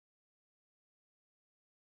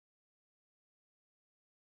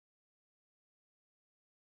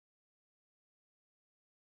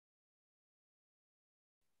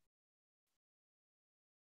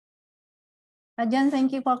Ajan, thank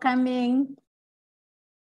you for coming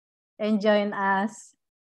and join us.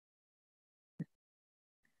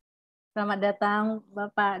 Selamat datang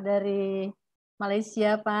Bapak dari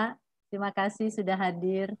Malaysia, Pak. Terima kasih sudah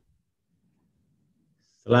hadir.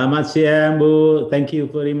 Selamat siang, Bu. Thank you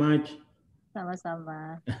very much.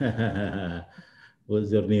 Sama-sama. Bu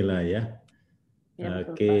Zurnila ya. Ya,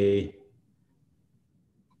 Oke.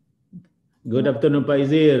 Good afternoon, Pak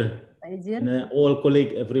Izir. Pak Izir. And all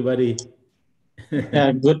colleague, everybody.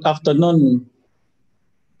 Good afternoon,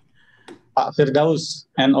 Pak Firdaus,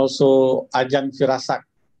 and also Ajahn Virasakdi.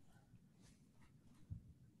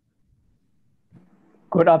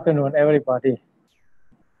 Good afternoon, everybody.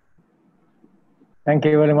 Thank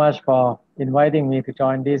you very much for inviting me to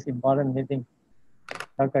join this important meeting.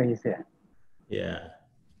 Dr. is here. Yeah.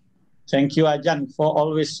 Thank you, Ajahn, for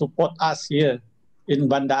always support us here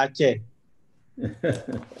in Banda Aceh.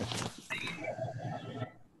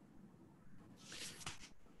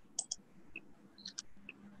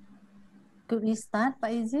 Could we start,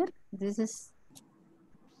 Pak Izir? This is...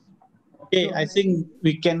 Okay, I think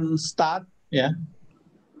we can start, yeah.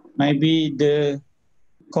 Maybe the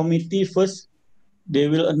committee first,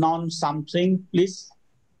 they will announce something, please.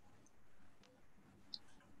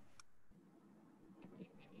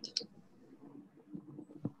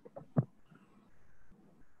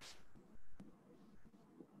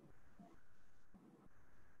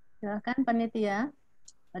 Silakan panitia,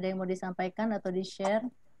 ada yang mau disampaikan atau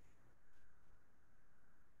di-share?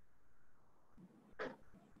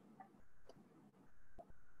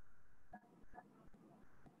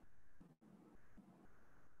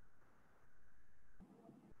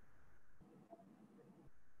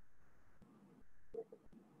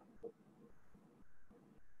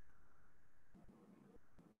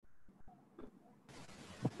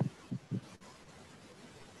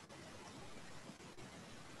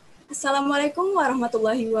 Assalamualaikum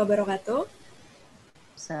warahmatullahi wabarakatuh.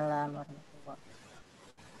 Assalamualaikum.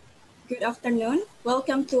 Good afternoon.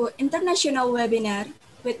 Welcome to international webinar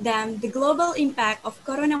with them the global impact of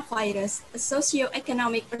coronavirus, a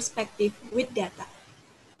socio-economic perspective with data.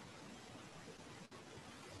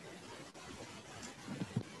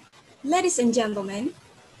 Ladies and gentlemen,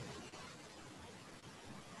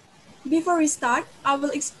 before we start, I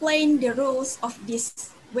will explain the rules of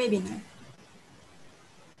this webinar.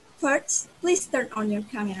 First, please turn on your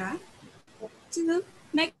camera. 2,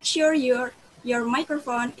 make sure your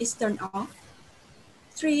microphone is turned off.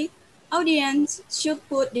 3, audience should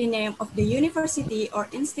put the name of the university or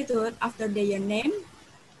institute after their name.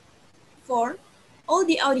 4, all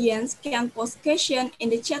the audience can post questions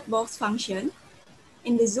in the chat box function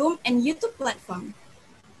in the Zoom and YouTube platform.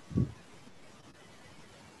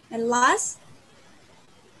 And last,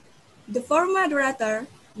 the forum moderator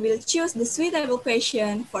will choose the suitable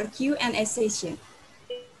question for Q&A session.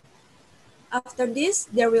 After this,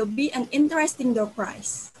 there will be an interesting door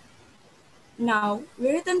prize. Now, we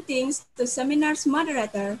return things to seminar's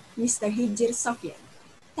moderator, Mr. Hijir Sofian.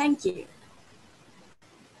 Thank you.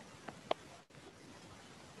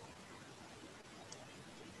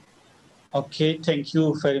 Okay, thank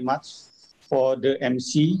you very much for the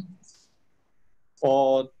MC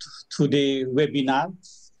for today's webinar.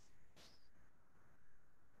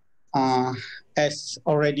 As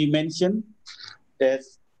already mentioned, that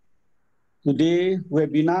today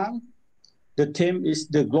webinar, the theme is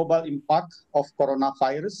the global impact of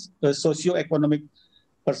coronavirus, a socio-economic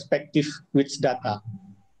perspective with data.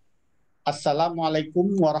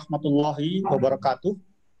 Assalamualaikum warahmatullahi wabarakatuh.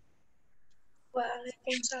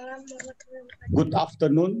 Waalaikumsalam warahmatullahi wabarakatuh. Good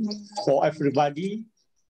afternoon for everybody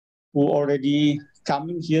who already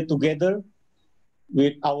coming here together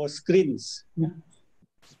with our screens.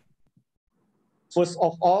 First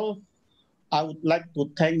of all, I would like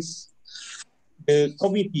to thank the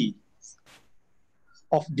committee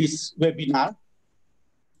of this webinar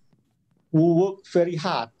who worked very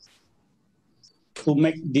hard to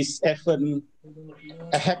make this event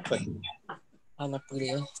happen.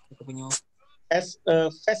 As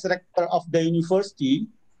a first rector of the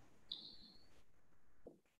university,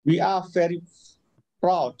 we are very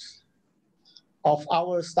proud of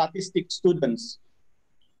our statistics students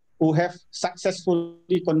who have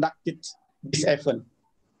successfully conducted this event.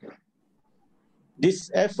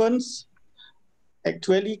 These events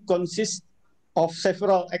actually consist of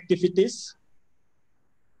several activities,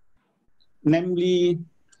 namely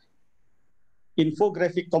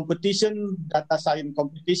infographic competition, data science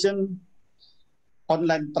competition,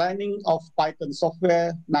 online training of Python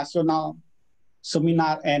software, national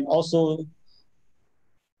seminar, and also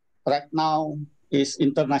right now is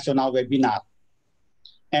international webinar.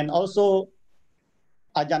 And also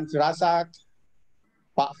Ajahn Virasakdi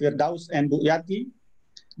Pak Firdaus and Bu Yati.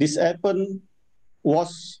 This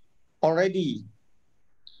was already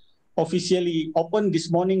officially opened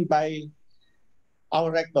this morning by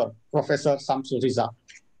our rector, Professor Samsul Rizal.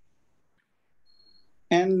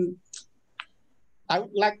 And I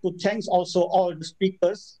would like to thank also all the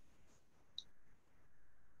speakers,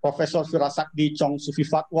 Professor Virasakdi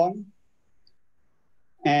Chongsuvivatwong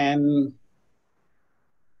and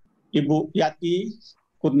Ibu Yati,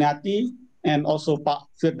 Kurniati, and also Pak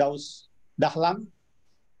Firdaus Dahlan,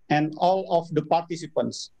 and all of the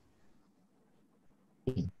participants.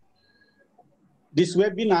 This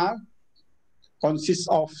webinar consists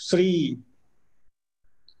of 3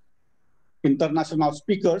 international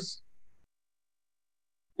speakers.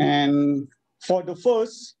 And for the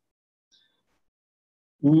first,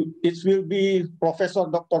 it will be Professor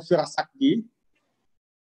Dr. Virasakdi,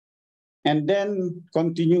 and then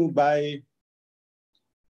continue by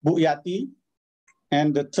Bu Yati,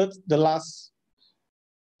 and the last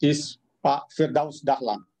is Pak Firdaus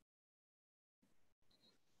Dahlan.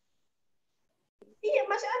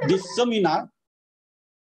 This seminar,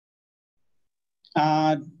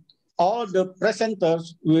 all the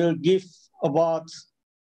presenters will give about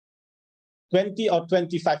 20 or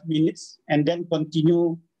 25 minutes and then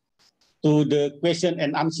continue to the question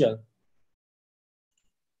and answer.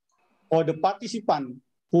 For the participant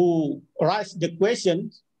who raise the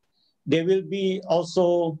questions, there will be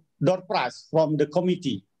also door prize from the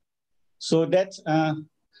committee. So that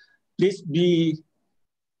please be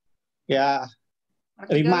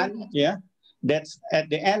remind that at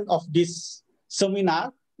the end of this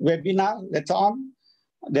webinar later on,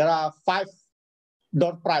 there are 5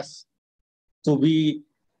 door prize to be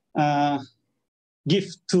give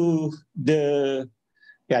to the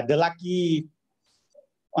lucky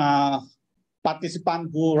participant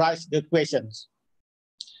who raise the questions.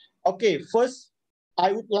 Okay, first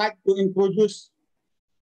I would like to introduce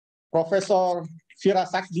Professor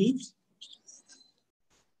Virasakdi.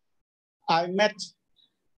 I met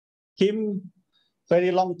him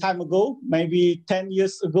very long time ago, maybe 10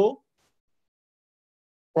 years ago.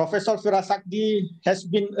 Professor Virasakdi has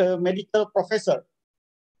been a medical professor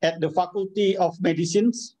at the Faculty of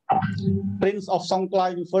Medicine, Prince of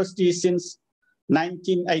Songkla University since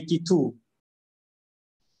 1982.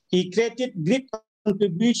 He created great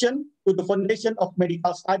contribution to the foundation of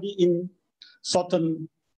medical study in southern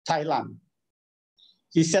Thailand.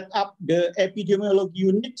 He set up the epidemiology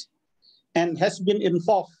unit and has been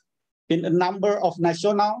involved in a number of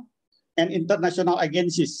national and international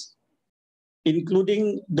agencies,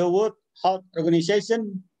 including the World Health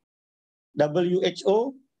Organization,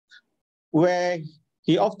 WHO, where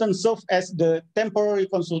he often served as the temporary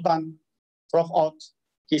consultant throughout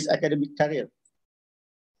his academic career.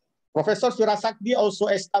 Professor Virasakdi also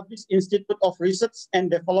established Institute of Research and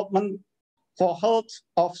Development for Health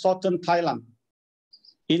of Southern Thailand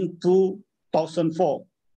in 2004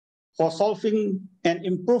 for solving and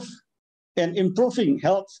improving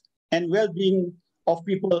health and well-being of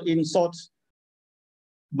people in South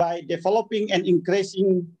by developing and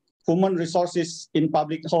increasing human resources in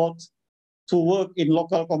public health to work in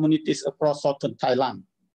local communities across southern Thailand.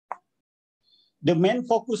 The main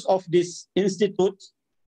focus of this institute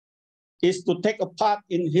is to take a part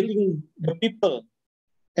in healing the people,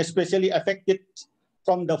 especially affected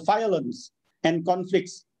from the violence and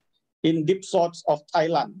conflicts in deep south of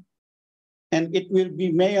Thailand. And it will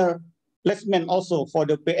be major placement also for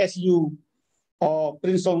the PSU or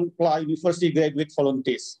Prince of Songkla University graduate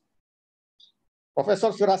volunteers. Professor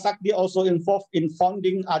Virasakdi also involved in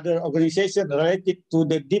founding other organizations related to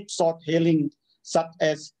the Deep South healing, such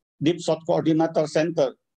as Deep South Coordinator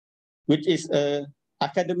Center, which is an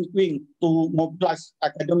academic wing to mobilize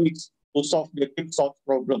academics to solve the Deep South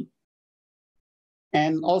problem.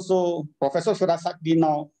 And also Professor Virasakdi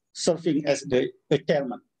now serving as the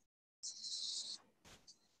chairman.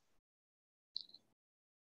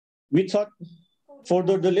 Without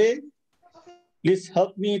further delay, please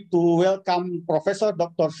help me to welcome Professor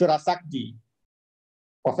Dr. Virasakdi.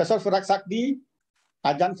 Professor Virasakdi,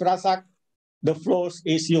 Ajahn Virasak, the floor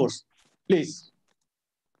is yours. Please.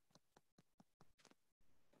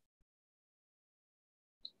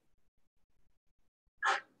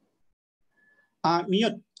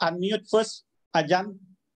 Unmute first, Ajahn.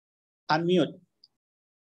 Unmute.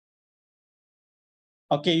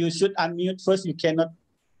 Okay, you should unmute first. You cannot.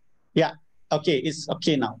 Yeah, okay, it's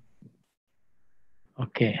okay now.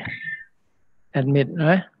 Okay. Admit,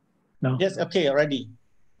 right? No. Yes, okay, ready.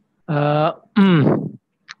 I'm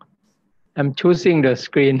choosing the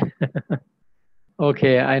screen.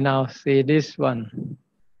 Okay, I now see this one.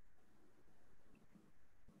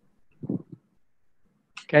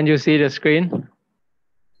 Can you see the screen?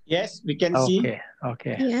 Yes, we can see. Okay,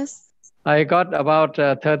 okay. Yes. I got about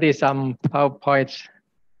 30 some PowerPoints.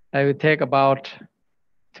 I will take about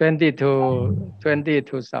 20 to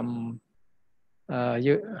some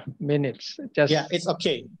minutes. Just Yeah, it's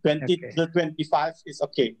okay. 20 okay. to 25 is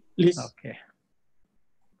okay. Please. Okay.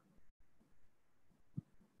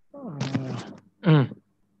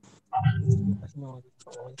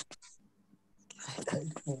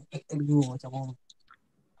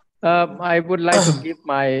 I would like to give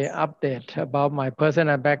my update about my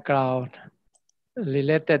personal background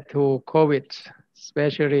related to COVID,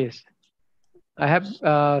 especially. I have,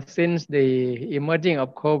 since the emerging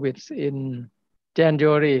of COVID in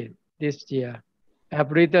January this year, I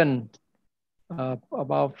have written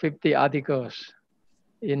about 50 articles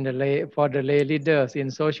in the for the lay leaders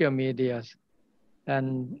in social media,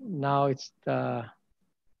 and now it's the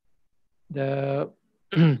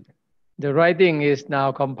the writing is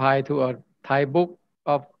now compiled to a Thai book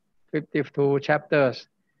of 52 chapters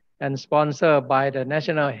and sponsored by the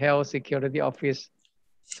National Health Security Office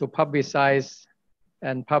to publicize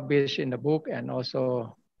and publish in the book and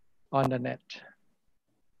also on the net.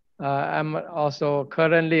 I'm also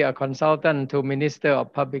currently a consultant to Minister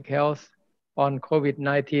of Public Health on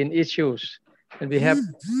COVID-19 issues, and we have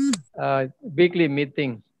a weekly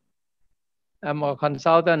meeting. I'm a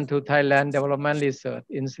consultant to Thailand Development Research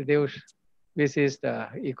Institute, which is the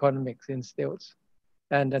Economics Institute,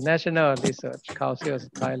 and the National Research Council of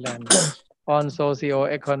Thailand on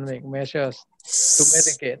socio-economic measures to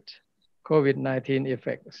mitigate COVID-19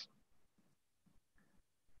 effects.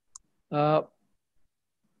 The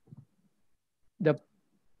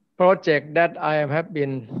project that I have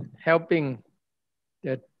been helping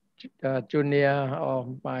the junior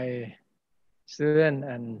of my student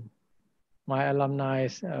and my alumni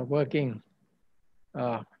working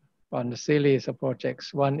on the series of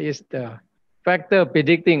projects. One is the factor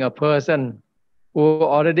predicting a person who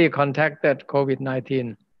already contacted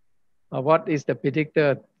COVID-19. What is the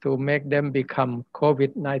predictor to make them become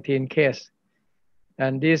COVID-19 case?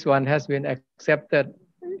 And this one has been accepted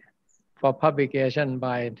for publication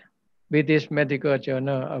by British Medical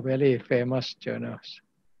Journal, a very famous journal.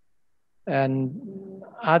 And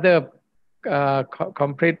other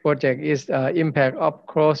complete project is impact of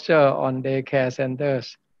closure on daycare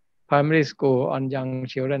centers, primary school on young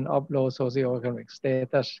children of low socioeconomic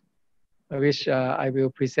status, which I will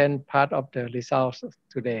present part of the results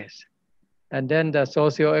today. And then the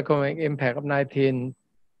socioeconomic impact of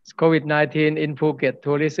COVID-19 in Phuket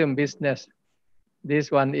tourism business.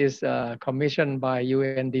 This one is commissioned by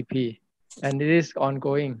UNDP, and it is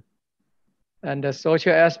ongoing. And the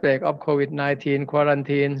social aspect of COVID-19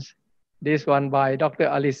 quarantines, this one by Dr.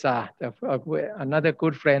 Alisa, another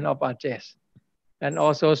good friend of Ajez. And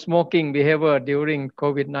also smoking behavior during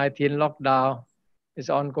COVID-19 lockdown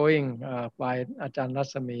is ongoing by Ajahn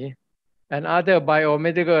Rasami. And other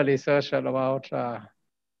biomedical research about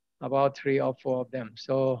 3 or 4 of them.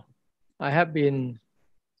 So I have been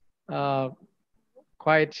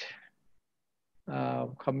quite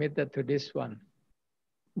committed to this one.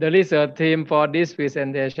 The research team for this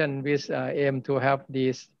presentation, which aim to have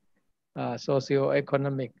this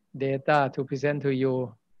socio-economic data to present to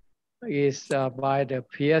you, is by the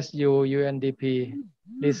PSU UNDP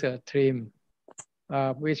research team,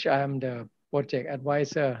 which I am the project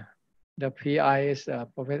advisor. The PI is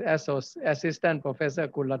Assistant Professor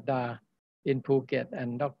Kulada in Phuket,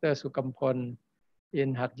 and Dr. Sukampon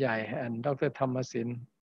in Hat Yai, and Dr. Thamasin,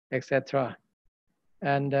 etc.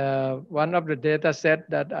 And one of the data set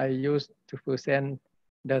that I used to present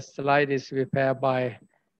the slide is prepared by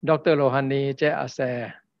Dr. Lohani Je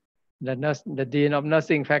Ase, the Dean of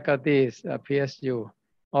Nursing Faculties, PSU,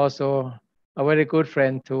 also a very good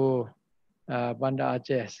friend to Banda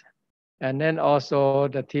Ajez. And then also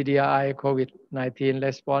the TDI COVID-19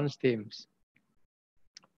 response teams.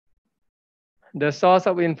 The source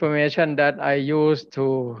of information that I use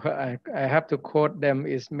to, I have to quote them,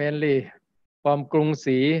 is mainly from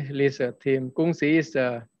Krungsi research team. Krungsi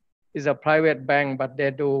is a private bank, but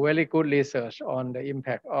they do very good research on the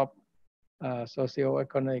impact of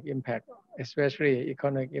socio-economic impact, especially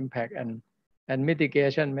economic impact and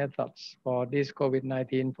mitigation methods for this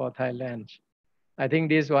COVID-19 for Thailand. I think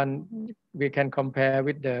this one we can compare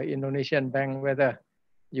with the Indonesian bank, whether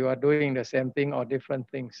you are doing the same thing or different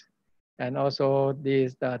things. And also the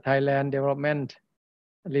Thailand Development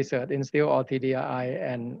Research Institute or TDI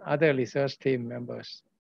and other research team members.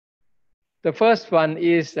 The first one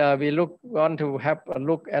is we want to have a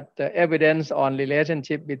look at the evidence on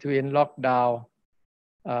relationship between lockdown,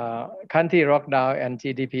 country lockdown and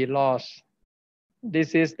GDP loss.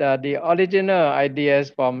 This is the original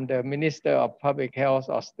ideas from the Minister of Public Health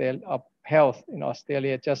in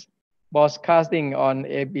Australia, just broadcasting on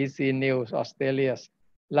ABC News Australia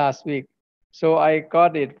last week. So I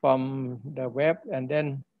got it from the web, and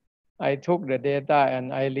then I took the data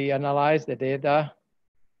and I reanalyzed the data.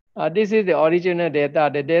 This is the original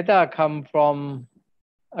data. The data come from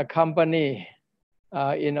a company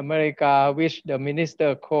in America, which the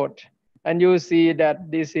minister quote. And you see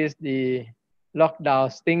that this is the lockdown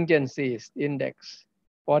stringency index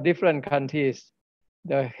for different countries.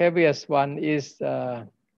 The heaviest one is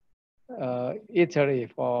Italy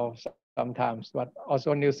for sometimes, but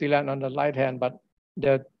also New Zealand on the right hand. But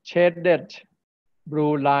the shaded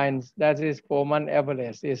blue lines, that is 4-month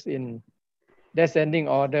average, is in descending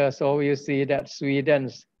order. So you see that Sweden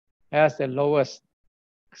has the lowest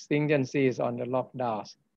stringencies on the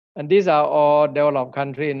lockdowns. And these are all developed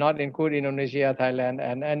countries, not include Indonesia, Thailand,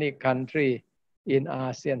 and any country in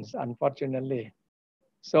ASEAN, unfortunately.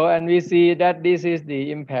 So, and we see that this is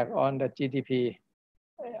the impact on the GDP.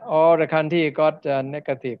 All the country got a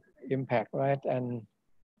negative impact, right? And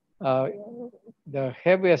the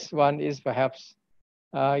heaviest one is perhaps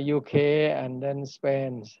UK, and then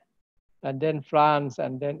Spain, and then France,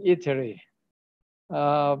 and then Italy.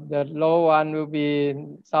 The low one will be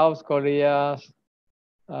South Korea,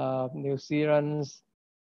 New Zealand,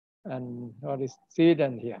 and what is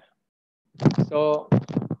Sweden here. So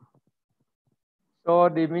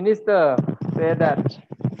the minister said that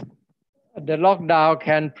the lockdown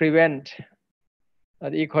can prevent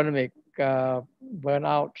the economic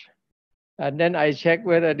burnout. And then I checked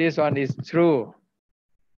whether this one is true.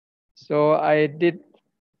 So I did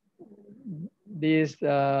this,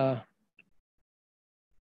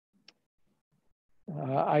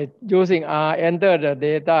 using enter the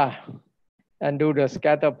data and do the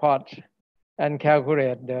scatter plot and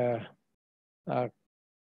calculate the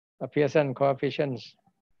Pearson coefficients.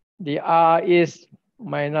 The R is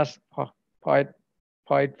minus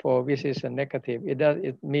 0.4, which is a negative.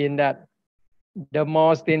 It means that the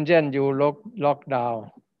more stringent you lock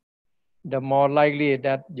down, the more likely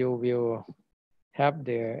that you will have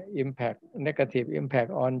the negative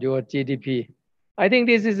impact on your GDP. I think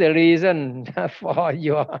this is a reason for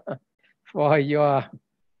your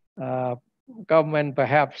government,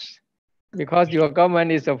 perhaps, because your government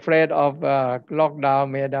is afraid of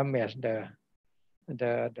lockdown may damage the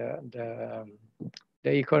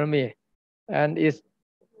economy. And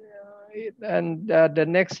the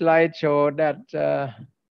next slide show that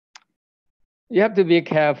you have to be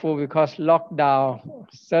careful, because lockdown,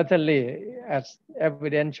 certainly as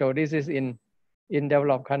evidential, this is in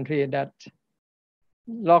developed country, that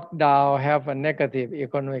lockdown have a negative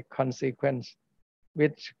economic consequence,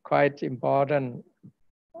 which quite important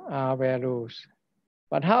values.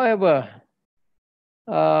 But however,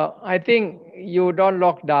 I think you don't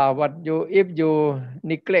lock down, but if you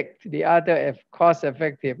neglect the other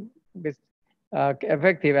cost-effective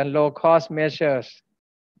and low-cost measures,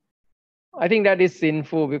 I think that is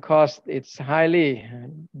sinful, because it's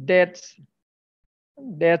debts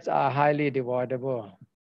are highly avoidable.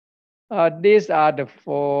 These are the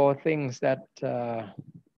 4 things that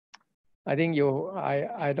I think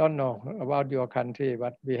I don't know about your country,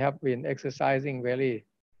 but we have been exercising very,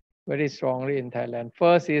 very strongly in Thailand.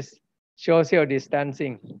 First is social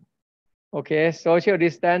distancing. Okay, social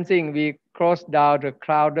distancing, we close down the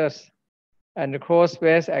crowded and the closed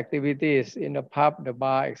space activities in the pub, the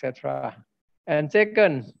bar, etc. And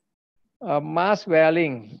second, mask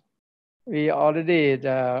wearing. We already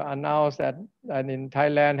announced that in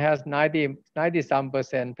Thailand has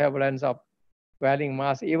 90-some% prevalence of wearing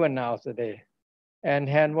masks even now today. And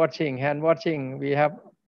hand washing, we have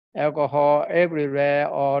alcohol everywhere,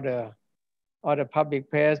 or the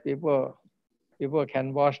public place, people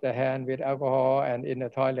can wash their hand with alcohol, and in the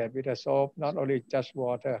toilet with a soap, not only just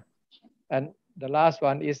water. And the last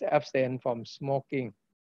one is abstain from smoking.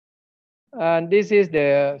 And this is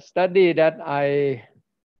the study that I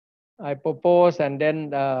proposed, and then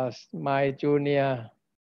my junior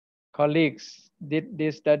colleagues did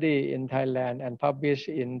this study in Thailand and published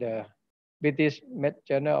in the British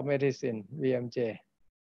Journal of Medicine, BMJ.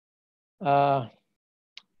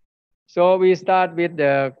 So we start with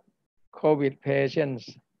the COVID patients,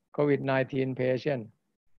 COVID-19 patient,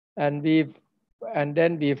 and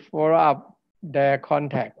then we follow up their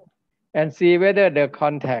contact and see whether the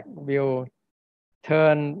contact will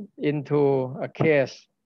turn into a case.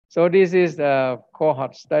 So this is a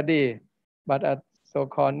cohort study, but a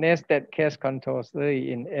so-called nested case control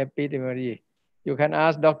study in epidemiology. You can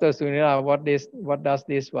ask Dr. Sunila what does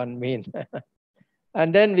this one mean?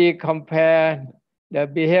 And then we compare the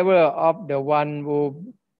behavior of the one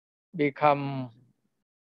who become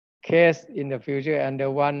case in the future and the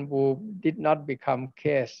one who did not become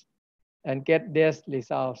case and get this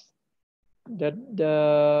results.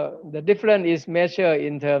 The difference is measured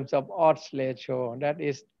in terms of odds ratio. That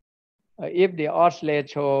is, if the odds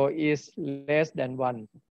ratio is less than 1,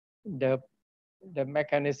 the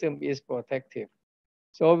mechanism is protective.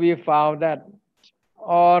 So we found that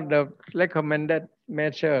all the recommended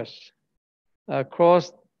measures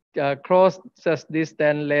cross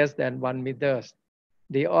distance less than 1 meters.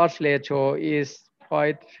 The odds ratio is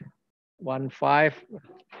 0.15.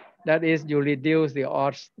 That is, you reduce the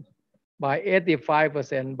odds by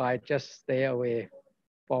 85% by just stay away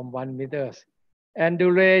from 1 meters. And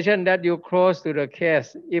duration that you close to the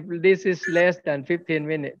case, if this is less than 15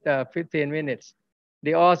 minutes,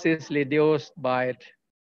 the odds is reduced by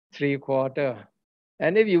 3/4.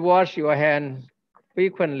 And if you wash your hand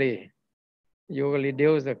frequently, you will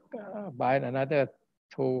reduce by another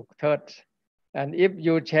 2/3. And if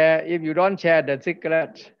you don't share the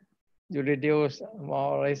cigarette, you reduce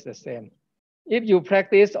more or less the same. If you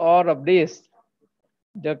practice all of this,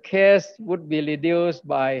 the case would be reduced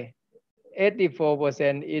by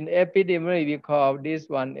 84%. In epidemiology, we call this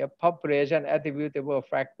one a population attributable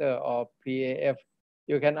factor, or PAF.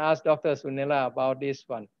 You can ask Dr. Sunila about this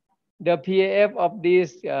one. The PAF of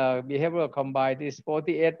this behavioral combined is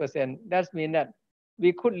 48%. That means that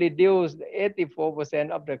we could reduce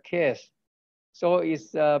 84% of the case. So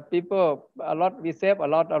it's we save a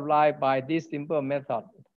lot of life by this simple method,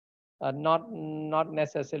 not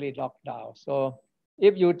necessarily lockdown. So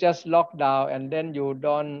if you just lock down and then you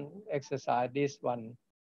don't exercise this one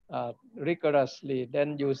rigorously,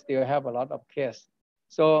 then you still have a lot of case.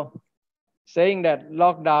 So saying that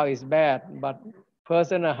lockdown is bad, but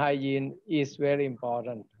personal hygiene is very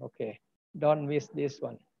important. Okay, don't miss this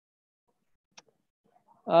one.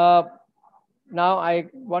 Now I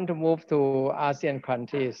want to move to ASEAN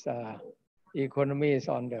countries' economies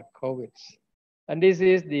on the COVID. And this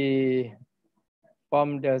is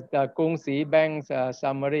from the Krungsi Bank's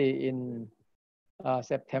summary in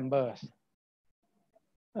September.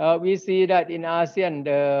 We see that in ASEAN,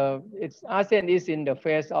 ASEAN is in the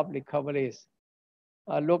phase of recoveries.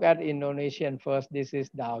 Look at Indonesian first. This is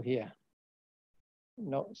down here.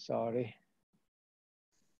 No, sorry.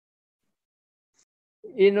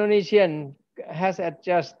 Indonesian has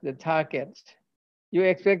adjusted the targets. You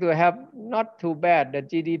expect to have not too bad. The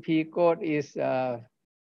GDP growth is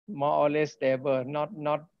more or less stable,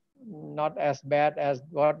 not as bad as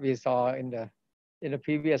what we saw in the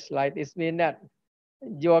previous slide. It means that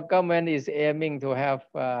your government is aiming to have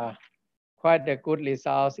quite a good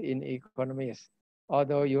results in economies,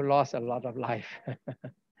 although you lost a lot of life.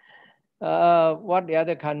 What the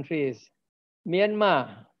other countries?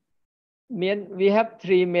 Myanmar. We have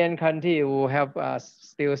 3 main countries who have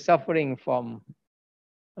still suffering from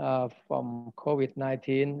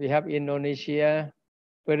COVID-19. We have Indonesia,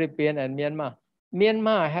 Philippines, and Myanmar.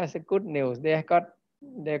 Myanmar has a good news. They got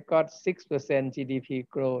 6% GDP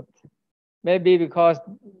growth. Maybe because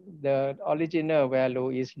the original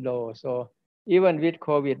value is low. So even with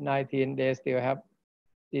COVID-19, they still have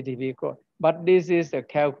GDP growth. But this is a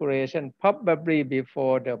calculation probably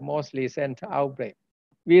before the most recent outbreak.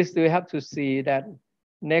 We still have to see that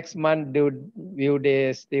next month, will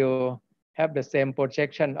they still have the same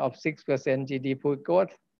projection of 6% GDP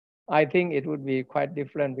growth? I think it would be quite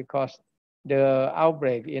different because the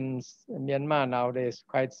outbreak in Myanmar nowadays is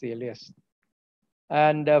quite serious.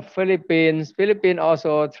 And the Philippines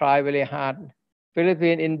also try very hard.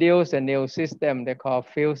 Philippines introduced a new system they call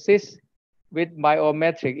PhilSys with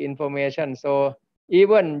biometric information. So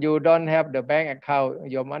even you don't have the bank account,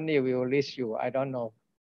 your money will reach you. I don't know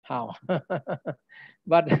how.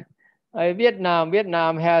 But Vietnam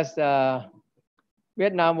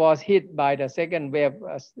was hit by the second wave,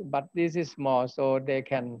 but this is small, so they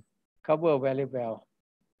can cover very well.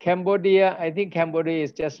 Cambodia, I think Cambodia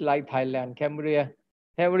is just like Thailand. Cambodia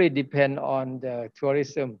heavily depend on the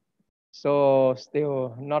tourism, so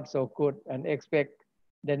still not so good, and expect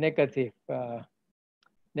the negative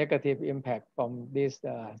impact from this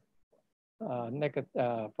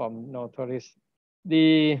from no tourists.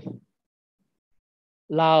 The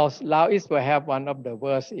Laos is perhaps one of the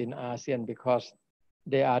worst in ASEAN because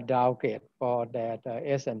they are downgraded for that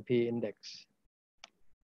S&P index.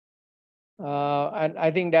 And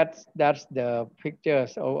I think that's the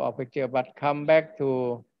pictures of picture. But come back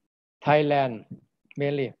to Thailand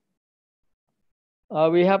mainly.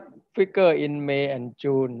 We have figure in May and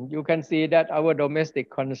June. You can see that our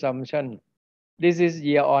domestic consumption, this is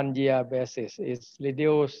year-on-year basis, is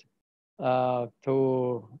reduced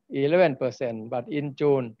to 11%, but in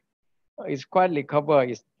June, it's quite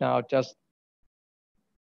recovered. It's now just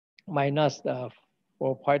minus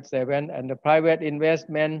 4.7, and the private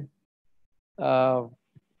investment for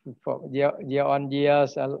year on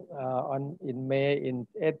years in May in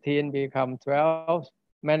 18 become 12.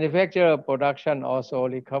 Manufacturer production also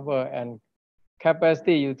recover, and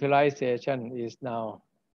capacity utilization is now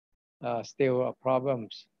still a problem.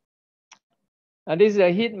 And this is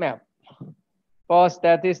a heat map. For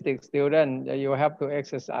statistics students, you have to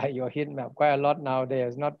exercise your heat map quite a lot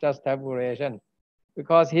nowadays, not just tabulation,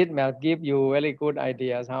 because heat map give you very good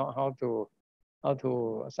ideas how to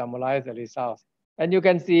summarize the results. And you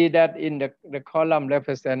can see that in the column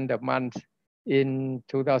represent the month in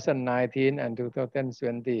 2019 and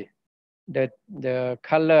 2020. The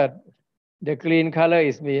color, the green color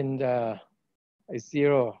is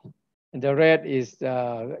zero. And the red is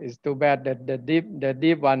too bad. That the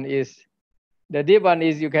deep one is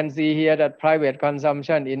you can see here that private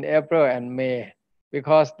consumption in April and May,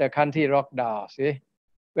 because the country locked down. See,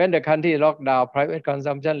 when the country locked down, private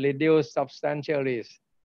consumption reduced substantially.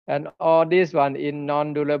 And all this one in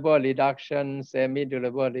non-durable reductions,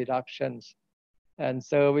 semi-durable reductions, and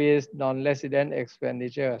service non-resident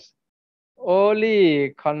expenditures.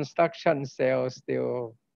 Only construction sales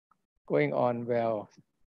still going on well.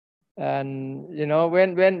 And you know,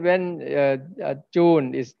 when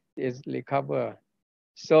June is recover.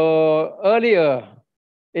 So earlier,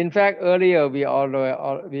 in fact, earlier we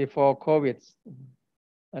already before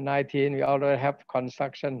COVID-19, we already have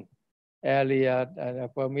construction area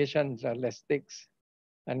permissions, logistics,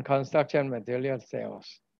 and construction material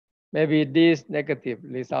sales. Maybe these negative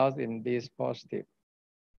results in this positive.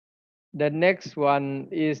 The next one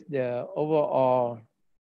is the overall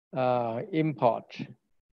import,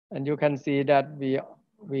 and you can see that we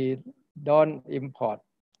don't import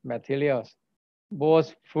materials,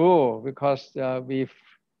 both through because we've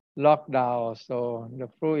locked down, so the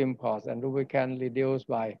through imports and lubricant reduced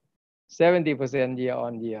by 70% year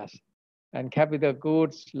on year. And capital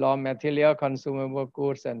goods, raw material, consumable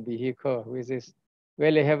goods, and vehicle, which is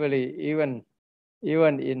very heavily, even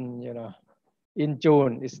in in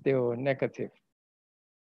June, is still negative.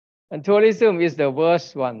 And tourism is the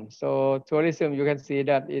worst one. So tourism, you can see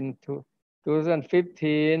that in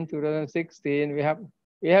 2015, 2016, we have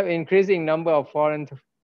increasing number of foreign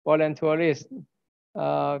tourists.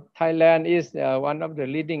 Thailand is one of the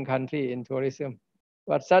leading country in tourism,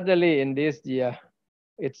 but suddenly in this year,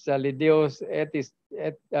 it's reduced at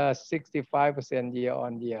 65% year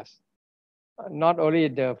on year. Not only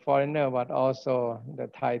the foreigner, but also the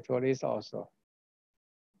Thai tourists also.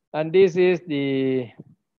 And this is the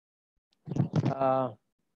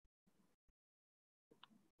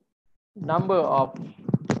number of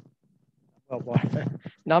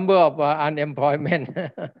unemployment.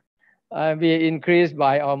 We increased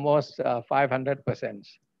by almost 500%,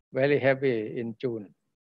 very heavy in June.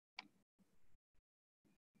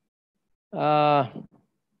 I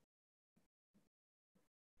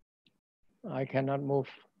cannot move.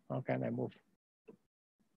 How can I move?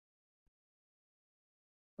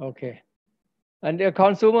 Okay. And the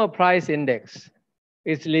consumer price index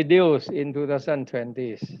is reduced in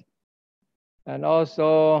 2020s. And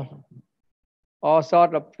also all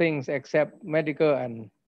sorts of things except medical, and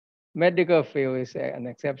medical field is an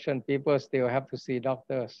exception. People still have to see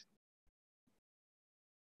doctors.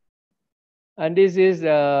 And this is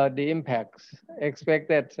the impacts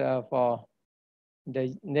expected for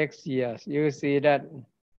the next years. You see that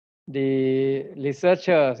the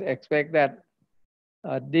researchers expect that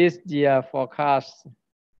this year forecast,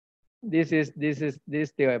 this is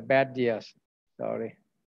still a bad year. Sorry.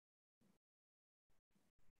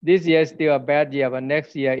 This year is still a bad year, but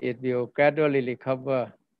next year it will gradually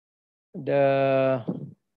recover. The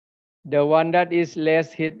one that is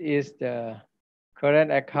less hit is the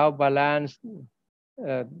current account balance.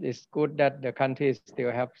 It's good that the country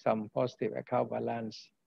still have some positive account balance.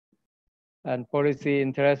 And policy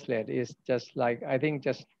interest rate is just like, I think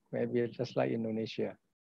maybe just like Indonesia.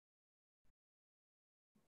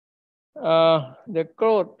 The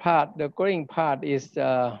growth part, the growing part is,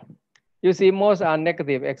 you see most are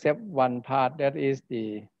negative except one part, that is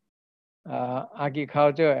the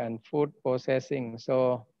agriculture and food processing.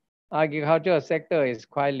 So agriculture sector is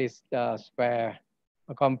quite spare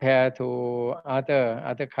compared to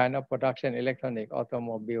other kind of production, electronic,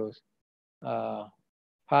 automobiles,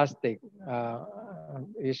 plastic,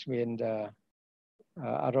 which means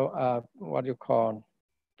what you call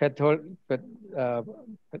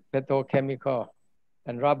petrochemical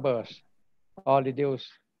and rubbers, all reduced.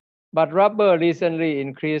 But rubber recently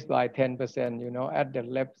increased by 10%, you know, at the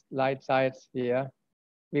left right side here,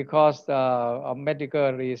 because of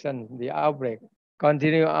medical reason, the outbreak,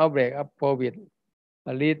 continued outbreak of COVID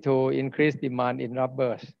lead to increased demand in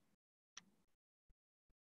rubbers.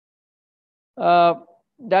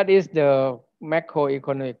 That is the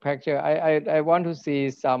macroeconomic picture. I want to see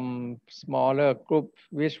some smaller group,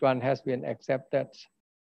 which one has been accepted.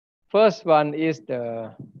 First one is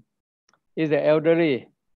the elderly.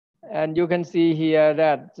 And you can see here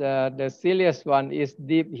that the serious one is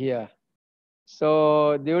deep here.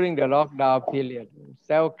 So during the lockdown period,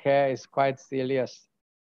 self-care is quite serious.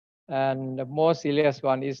 And the most serious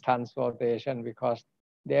one is transportation, because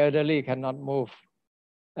the elderly cannot move.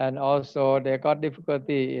 And also they got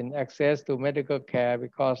difficulty in access to medical care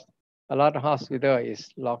because a lot of hospital is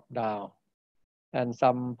locked down. And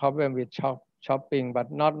some problem with shopping, but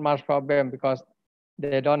not much problem because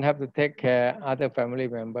they don't have to take care other family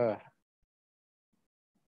member.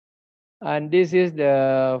 And this is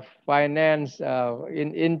the finance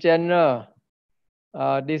in general.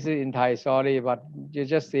 This is in Thai, sorry, but you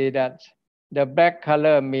just see that the black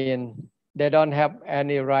color mean they don't have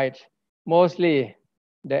any right. Mostly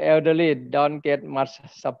the elderly don't get much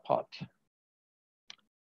support.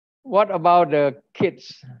 What about the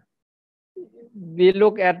kids? We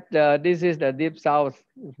look at this is the deep south.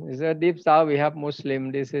 In the deep south we have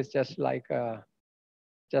Muslim. This is just like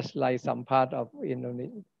some part of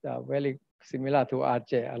Indonesia, very similar to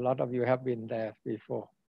Aceh. A lot of you have been there before.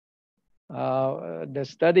 The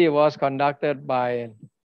study was conducted by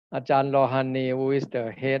Ajahn Lohani, who is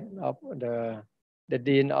the head of the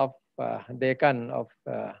dean of decan of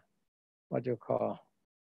what you call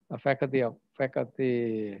a faculty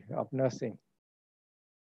of nursing.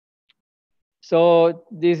 So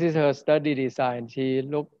this is her study design. She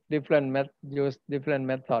looked used different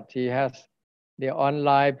methods. She has the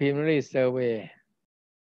online preliminary survey,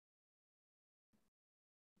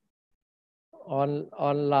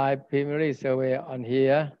 online preliminary survey on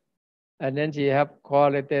here, and then she have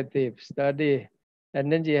qualitative study,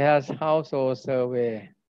 and then she has household survey.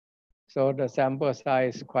 So the sample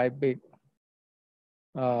size is quite big,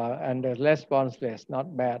 and the response rate is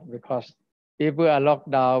not bad because people are locked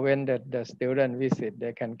down. When the student visit,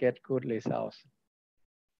 they can get good results.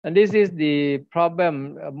 And this is the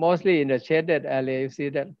problem mostly in the shaded area. You see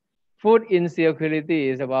that food insecurity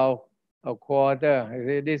is about a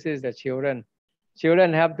quarter. This is the children.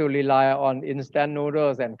 Children have to rely on instant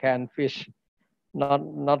noodles and canned fish.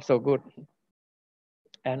 Not so good.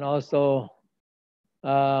 And also,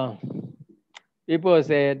 people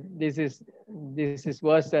say this is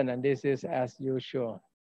worsen and this is as usual.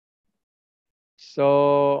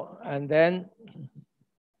 So, and then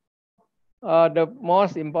the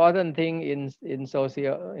most important thing in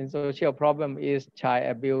social problem is child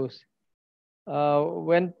abuse.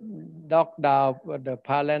 When lockdown, the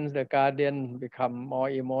parents, the guardian become more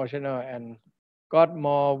emotional and got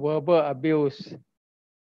more verbal abuse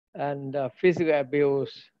and physical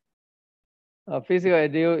abuse. Physical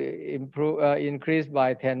abuse increased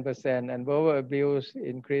by 10% and verbal abuse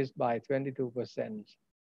increased by 22%.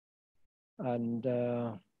 And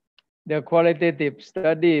the qualitative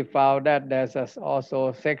study found that there's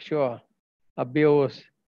also sexual abuse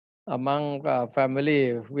among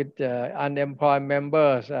family with unemployed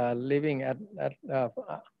members living at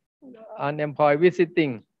unemployed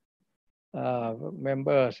visiting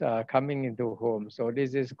members coming into home. So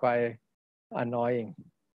this is quite annoying.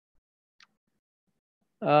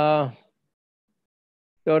 So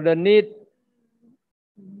the need,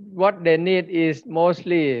 what they need is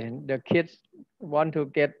mostly the kids want to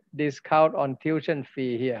get discount on tuition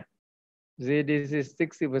fee here. See, this is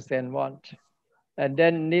 60% want. And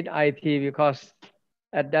then need IT because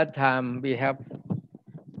at that time we have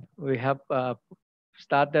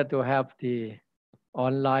started to have the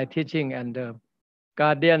online teaching, and the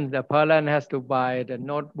guardian, the parent has to buy the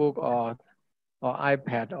notebook or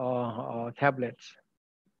iPad or tablets.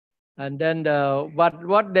 And then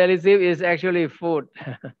what they receive is actually food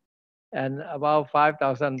and about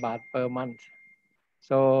 5,000 baht per month.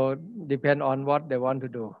 So depend on what they want to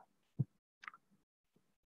do.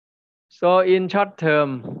 So in short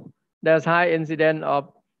term, there's high incidence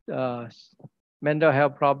of mental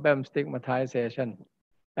health problems, stigmatization,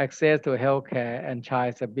 access to healthcare, and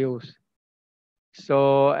child abuse.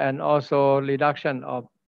 So, and also reduction of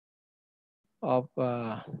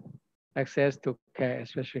access to care,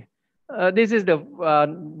 especially. This is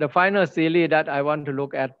the final series that I want to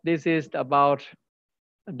look at. This is about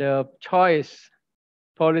the choice,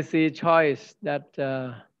 policy choice that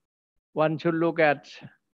one should look at.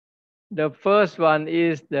 The first one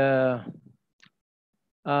is the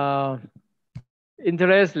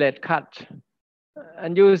interest rate cut.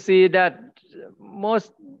 And you see that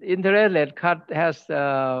most interest rate cut has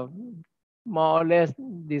more or less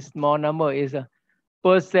this small number is a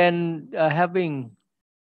percent having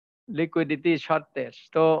liquidity shortage.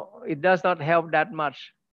 So it does not help that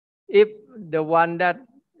much. If the one that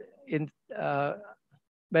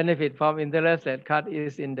benefit from interest rate cut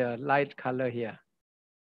is in the light color here.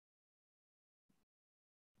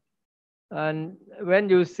 And when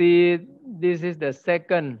you see this is the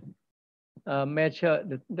second measure,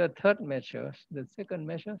 the third measures, the second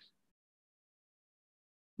measures.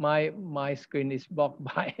 My screen is blocked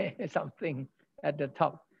by something at the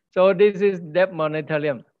top. So this is debt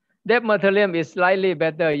moratorium. Debt moratorium is slightly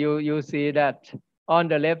better. You see that on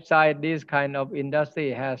the left side, this kind of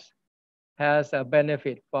industry has a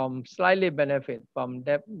benefit from slightly benefit from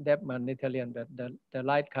debt moratorium, the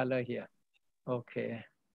light color here. Okay.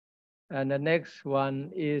 And the next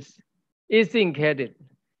one is easing credit.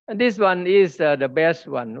 And this one is the best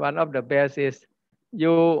one. One of the best is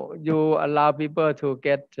you allow people to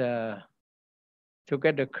get the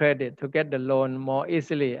credit, to get the loan more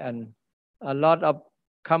easily, and a lot of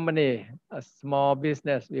company, a small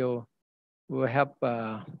business will have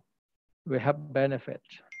benefit.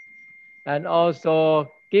 And also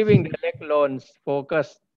giving direct loans,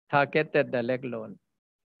 focus, targeted direct loan.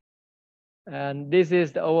 And this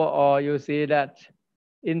is the overall, you see that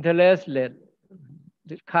interest rate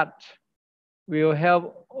cut will have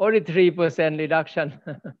only 3% reduction.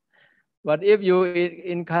 But if you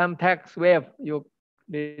income tax wave, you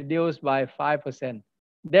reduce by 5%.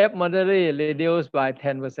 Debt moratorium reduced by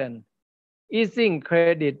 10%. Easing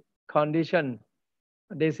credit condition,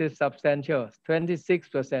 this is substantial,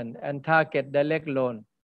 26%, and target direct loan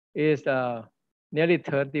is nearly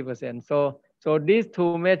 30%. So these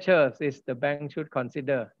two measures is the bank should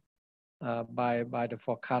consider by the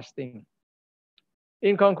forecasting.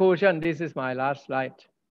 In conclusion, this is my last slide.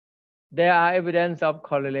 There are evidence of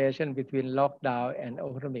correlation between lockdown and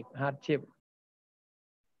economic hardship.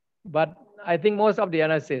 But I think most of the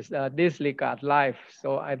analysis disregard life.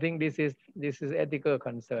 So I think this is ethical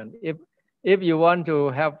concern. If you want to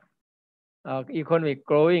have economic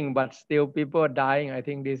growing but still people dying, I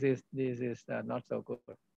think this is not so good.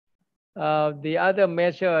 The other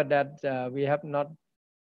measure that we have not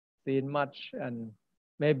seen much and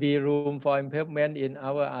maybe room for improvement in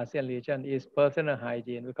our ASEAN region is personal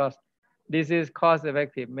hygiene, because this is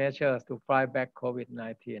cost-effective measures to fight back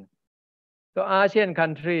COVID-19. So ASEAN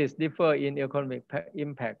countries differ in economic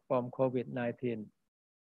impact from COVID-19,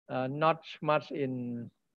 not much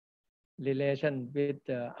in relation with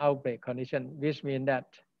the outbreak condition, which means that,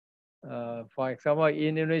 for example,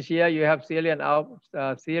 in Indonesia, you have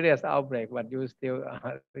serious outbreak, but you still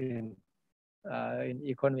are in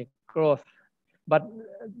economic growth. But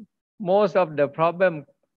most of the problem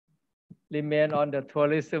remain on the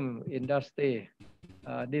tourism industry.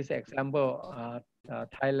 This example,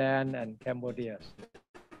 Thailand and Cambodia.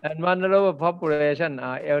 And vulnerable population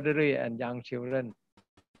are elderly and young children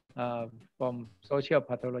from social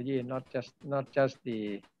pathology, not just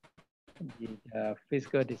the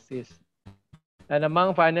physical disease. And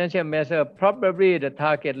among financial measures, probably the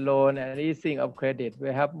target loan and easing of credit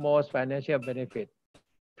will have most financial benefit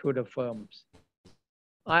to the firms.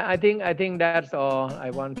 I think that's all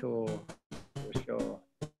I want to show.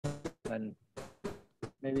 And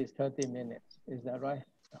maybe it's 30 minutes. Is that right?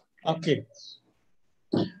 Okay.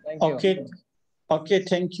 Thank you. Okay.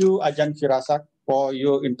 Thank you, Ajahn Virasak, for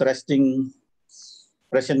your interesting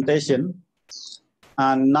presentation.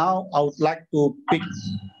 And now I would like to pick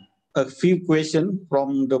a few questions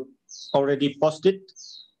from the already posted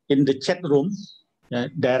in the chat room.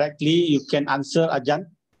 Directly, you can answer, Ajahn.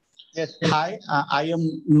 Yes. Hi, I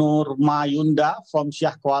am Norma Yunda from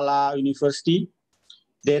Syah Kuala University.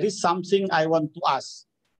 There is something I want to ask.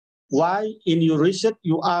 Why in your research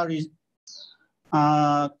you are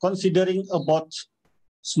considering about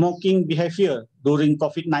smoking behavior during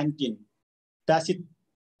COVID-19? Does it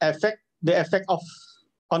affect the effect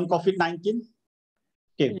on COVID-19?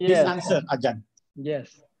 Okay, please answer, Ajahn.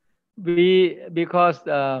 Yes, because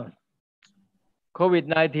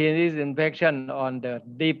COVID-19 is infection on the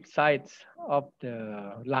deep sides of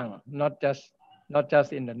the lung, not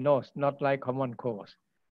just in the nose, not like common cold.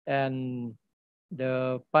 And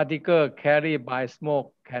the particle carried by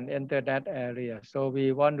smoke can enter that area. So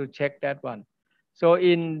we want to check that one. So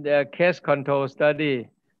in the case control study,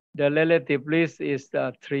 the relative risk is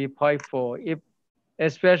 3.4,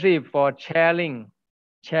 especially for sharing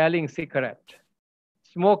cigarette.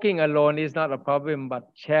 Smoking alone is not a problem, but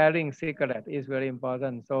sharing cigarette is very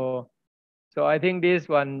important. So So I think this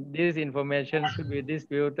information should be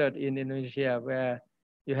distributed in Indonesia where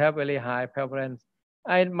you have really high prevalence.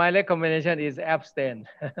 My recommendation is abstain.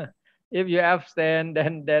 If you abstain,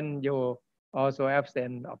 then you also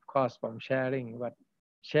abstain, of course, from sharing. But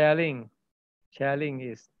sharing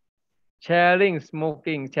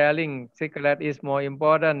smoking, sharing cigarette is more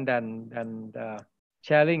important than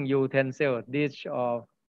sharing utensil, dish, or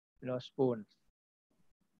spoons.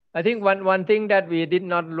 I think one thing that we did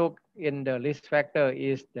not look in the risk factor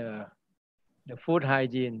is the food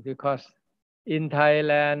hygiene, because in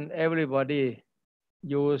Thailand everybody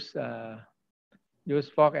use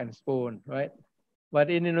fork and spoon, right? But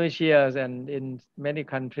in Indonesia and in many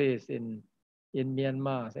countries in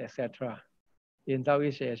Myanmar, etc., in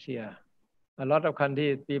Southeast Asia, a lot of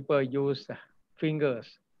countries people use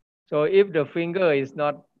fingers. So if the finger is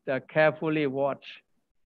not carefully washed,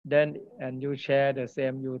 then and you share the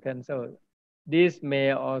same utensil, this may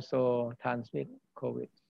also transmit COVID.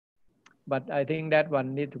 But I think that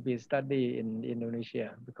one need to be studied in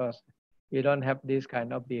Indonesia because we don't have this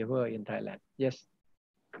kind of behavior in Thailand. Yes.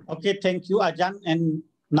 Okay, thank you, Ajahn. And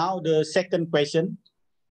now the second question.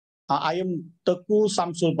 I am Teku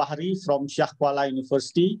Samsul Bahri from Syah Kuala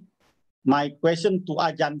University. My question to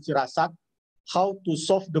Ajahn Virasakdi: how to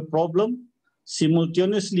solve the problem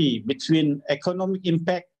simultaneously between economic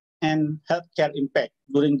impact and healthcare impact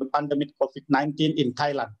during the pandemic COVID-19 in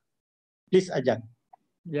Thailand? Please, Ajahn.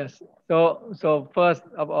 Yes. So first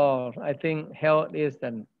of all, I think health is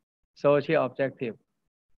an social objective,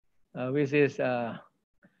 which is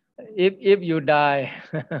if you die,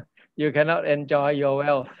 you cannot enjoy your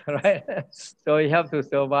wealth, right? So you have to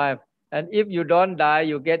survive. And if you don't die,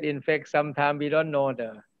 you get infected. Sometimes we don't know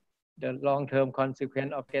the long-term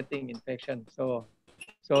consequence of getting infection. So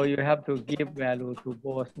you have to give value to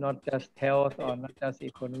both, not just health or not just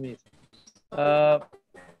economies.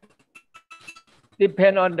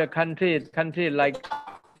 Depend on the country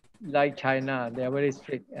like China, they are very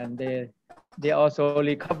strict and they also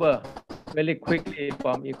recover very quickly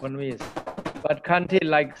from economies. But country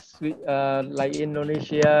like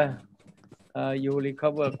Indonesia, you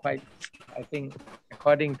recover quite, I think,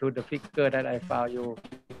 according to the figure that I found, you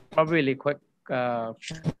probably quickly,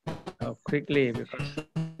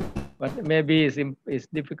 but maybe it's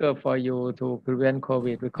difficult for you to prevent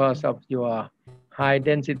COVID because of your high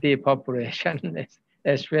density population,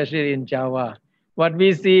 especially in Java. What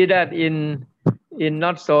we see that in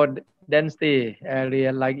not so density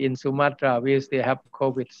area like in Sumatra, we still have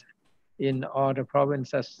COVID in all the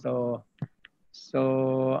provinces.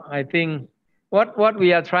 So I think what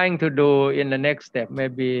we are trying to do in the next step,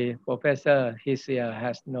 maybe Professor Hisia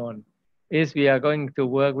has known, is we are going to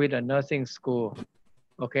work with a nursing school,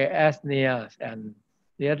 okay, as NIAS and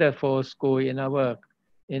the other 4 schools in our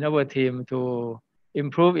team to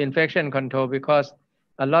improve infection control, because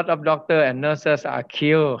a lot of doctors and nurses are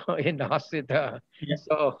killed in the hospital. Yeah.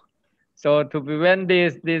 So to prevent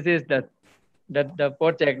this is the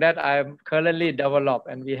project that I'm currently develop,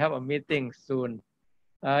 and we have a meeting soon.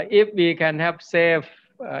 If we can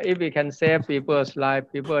if we can save people's life,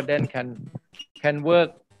 people then can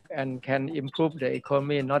work and can improve the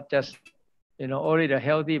economy, not just only the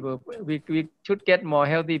healthy people. We should get more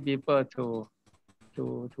healthy people to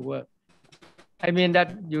work. I mean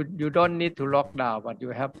that you don't need to lock down, but you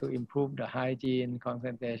have to improve the hygiene,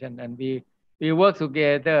 concentration, and we work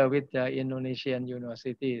together with the Indonesian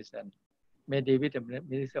universities and maybe with the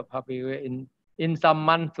Ministry of Public in some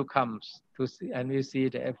months to come to see, and we see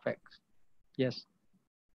the effects. Yes.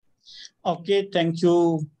 Okay, thank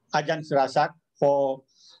you, Ajahn Virasakdi, for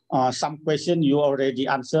some question you already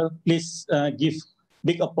answered. Please give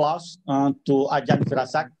big applause to Ajahn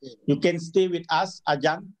Virasakdi. You can stay with us,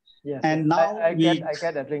 Ajahn. Yes. And now I get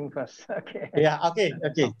a drink first. Okay. Yeah. Okay.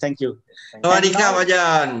 Thank you. Sawadikap,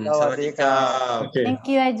 Ajahn. Sawadikap. Okay. Thank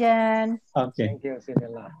you, Ajahn. Okay. Thank you,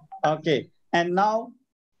 Sinila. Okay. And now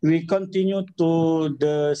we continue to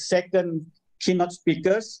the second keynote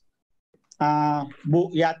speakers,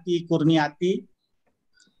 Bu Yati Kurniati.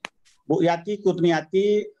 Bu Yati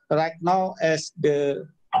Kurniati right now as the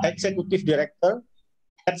Executive Director,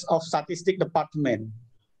 Head of Statistics Department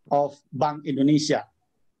of Bank Indonesia.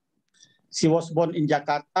 She was born in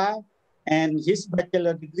Jakarta and his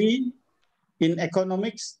bachelor degree in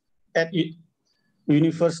economics at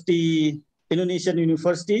Indonesian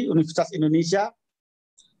University, Universitas Indonesia,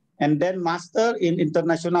 and then master in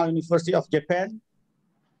International University of Japan.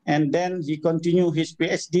 And then he continued his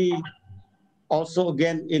PhD also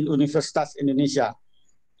again in Universitas Indonesia.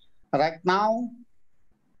 Right now,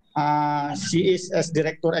 she is as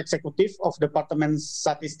Director Executive of Department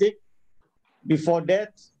Statistics. Before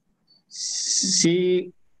that,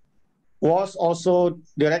 she was also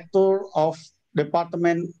director of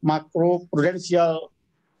Department Macroprudential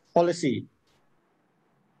Policy,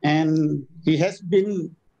 and she has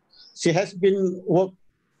been worked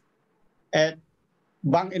at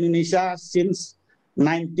Bank Indonesia since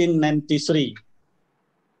 1993.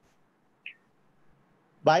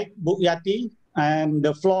 Baik, Bu Yati, and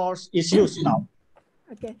the floor is yours now.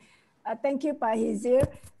 Okay, thank you, Pak Hizir.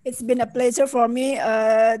 It's been a pleasure for me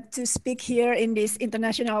to speak here in this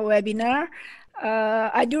international webinar.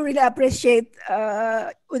 I do really appreciate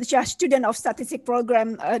Unsha student of statistics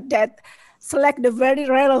program that select the very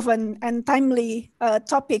relevant and timely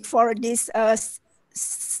topic for this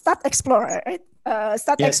Stat Explorer, right?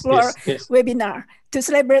 Stat Explorer webinar to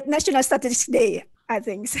celebrate National Statistics Day, I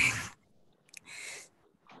think.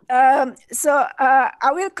 So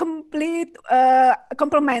I will complement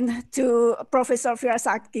to Professor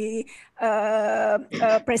Virasakdi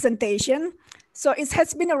presentation. So it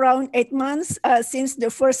has been around 8 months since the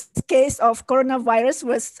first case of coronavirus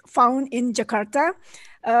was found in Jakarta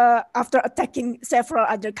after attacking several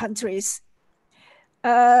other countries.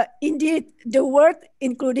 Indeed, the world,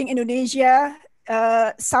 including Indonesia,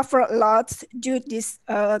 suffered a lot due to this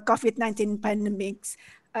COVID-19 pandemics.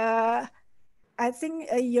 I think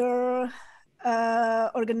your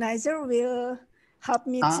organizer will help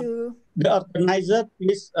me to... The organizer,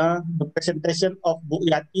 please, the presentation of Bu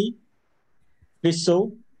Yati, please show.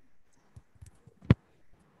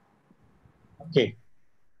 Okay.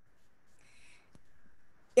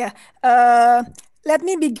 Yeah. Let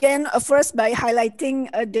me begin first by highlighting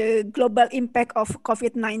the global impact of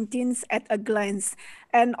COVID-19 at a glance,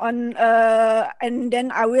 and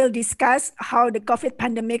then I will discuss how the COVID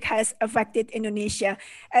pandemic has affected Indonesia.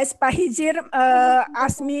 As Pak Hizir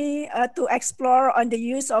asked me to explore on the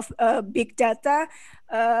use of big data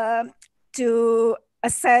to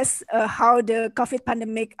assess how the COVID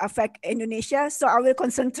pandemic affect Indonesia, so I will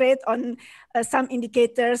concentrate on some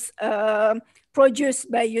indicators produced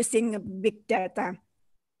by using big data.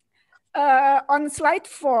 On slide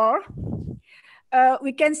 4,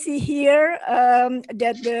 we can see here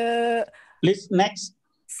that the... Please, next.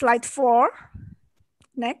 Slide 4.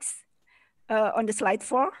 Next. On the slide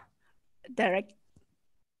 4. Direct.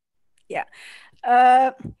 Yeah.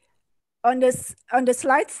 On the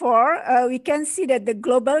slide 4, we can see that the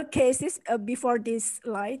global cases before this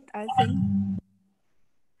slide, I think.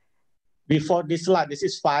 Before this slide, this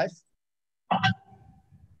is 5.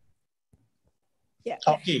 Yeah.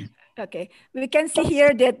 Okay. Okay. We can see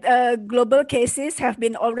here that global cases have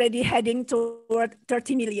been already heading toward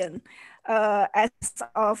 30 million as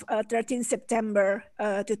of 13 September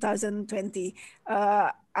 2020.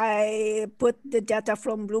 I put the data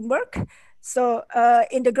from Bloomberg. So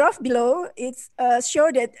in the graph below, it's show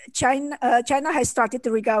that China has started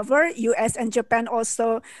to recover. US and Japan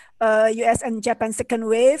also, US and Japan second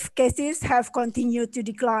wave cases have continued to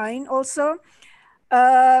decline also.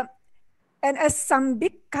 And as some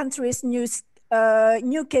big countries' new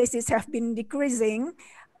cases have been decreasing,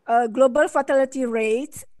 global fatality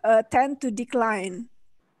rates tend to decline,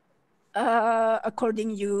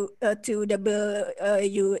 according to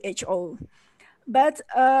WHO. But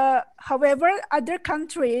however, other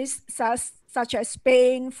countries such as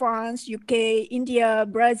Spain, France, UK, India,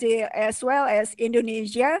 Brazil, as well as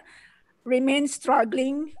Indonesia, remain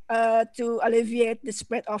struggling to alleviate the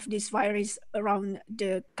spread of this virus around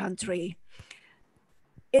the country.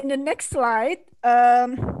 In the next slide,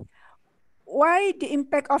 why the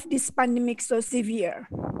impact of this pandemic so severe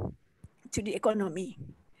to the economy?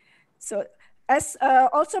 So as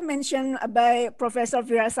also mentioned by Professor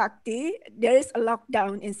Virasakdi, there is a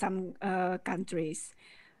lockdown in some countries.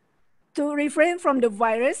 To refrain from the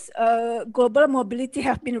virus, global mobility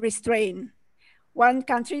have been restrained. One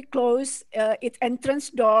country closed its entrance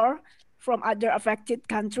door from other affected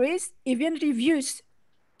countries, even refused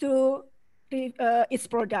to its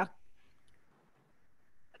product.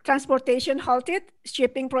 Transportation halted,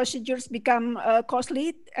 shipping procedures become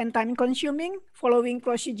costly and time-consuming, following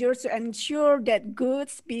procedures to ensure that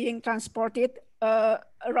goods being transported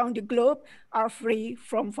around the globe are free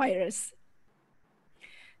from virus.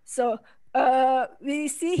 So we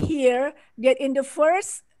see here that in the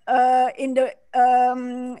first, in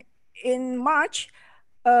March,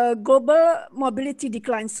 global mobility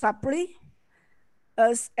declined sharply,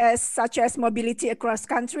 such as mobility across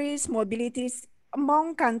countries, mobilities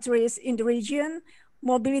among countries in the region,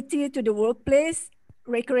 mobility to the workplace,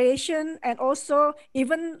 recreation, and also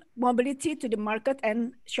even mobility to the market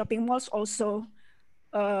and shopping malls also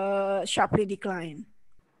sharply declined.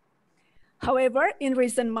 However, in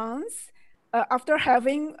recent months, after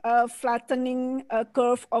having a flattening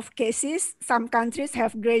curve of cases, some countries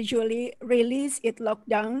have gradually released its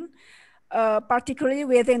lockdown, particularly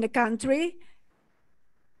within the country,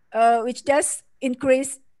 which does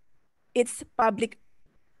increase its public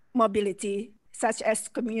mobility, such as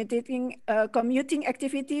commuting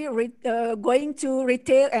activity, going to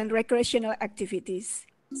retail and recreational activities.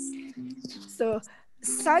 So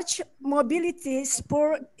such mobility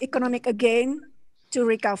spur economic again to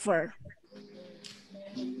recover.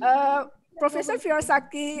 Professor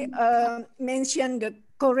Virasakdi mentioned the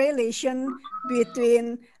correlation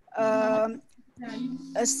between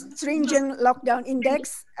a stringent lockdown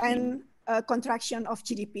index and contraction of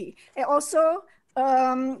GDP. I also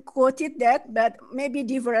quoted that, but maybe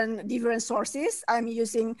different sources. I'm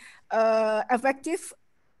using effective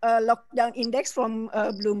lockdown index from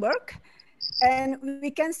Bloomberg. And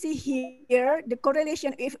we can see here the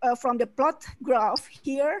correlation from the plot graph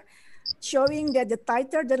here, showing that the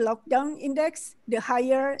tighter the lockdown index, the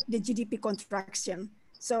higher the GDP contraction.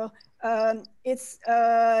 So it's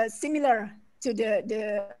similar to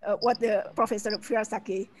what the Professor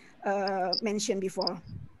Virasakdi mentioned before.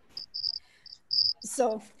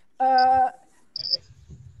 So the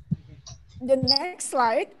next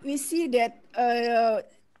slide, we see that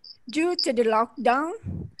due to the lockdown,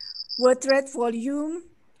 world trade volume,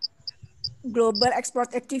 global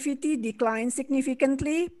export activity declined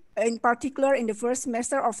significantly, in particular in the first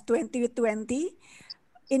semester of 2020,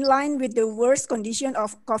 in line with the worst condition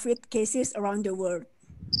of COVID cases around the world.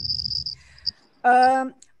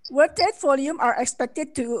 World trade volume are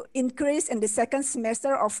expected to increase in the second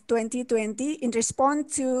semester of 2020 in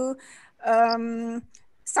response to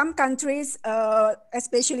some countries,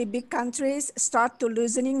 especially big countries, start to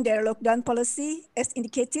loosening their lockdown policy, as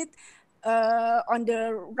indicated on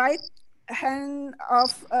the right hand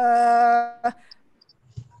of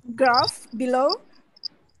graph below.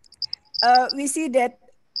 We see that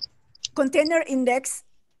container index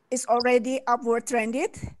is already upward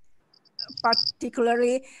trended,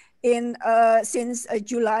 particularly in since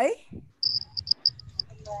July.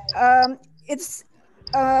 It's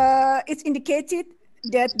indicated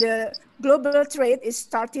that the global trade is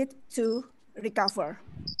started to recover.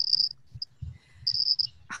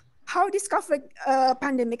 How this COVID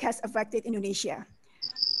pandemic has affected Indonesia.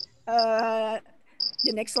 The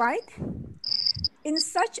next slide. In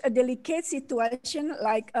such a delicate situation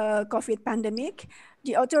like COVID pandemic,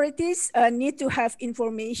 the authorities need to have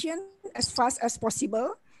information as fast as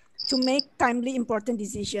possible to make timely important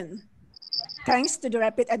decisions. Thanks to the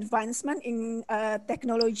rapid advancement in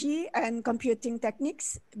technology and computing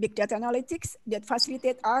techniques, big data analytics that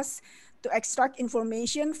facilitate us to extract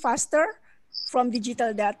information faster from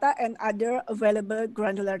digital data and other available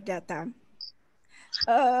granular data.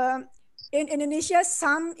 In Indonesia,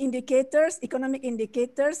 some indicators, economic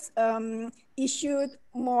indicators, issued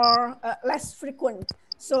less frequent.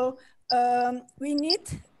 So we need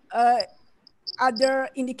other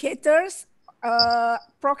indicators,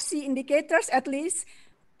 proxy indicators at least,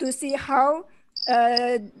 to see how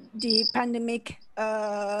the pandemic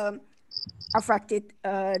affected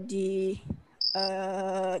the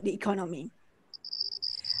economy.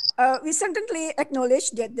 We certainly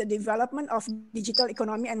acknowledge that the development of digital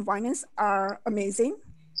economy and finance are amazing.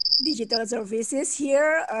 Digital services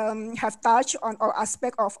here have touched on all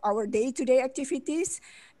aspects of our day-to-day activities.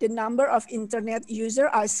 The number of internet users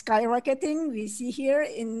are skyrocketing. We see here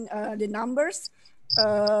in the numbers,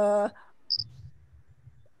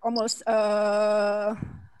 almost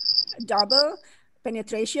double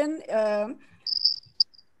penetration.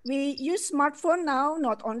 We use smartphone now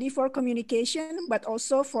not only for communication, but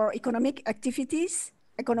also for economic activities,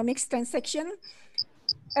 economic transaction.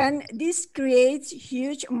 And this creates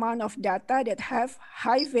huge amount of data that have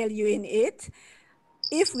high value in it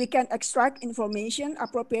if we can extract information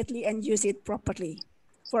appropriately and use it properly.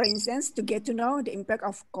 For instance, to get to know the impact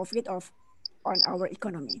of COVID on our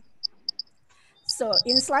economy. So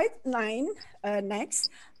in slide 9, next,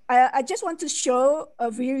 I just want to show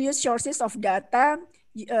various sources of data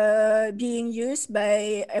being used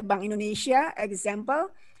by Bank Indonesia.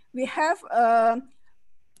 Example, we have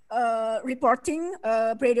reporting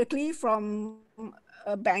periodically from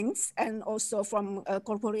banks and also from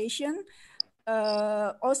corporation.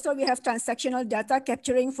 Also, we have transactional data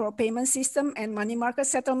capturing for payment system and money market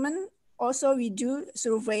settlement. Also, we do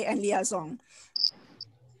survey and liaison.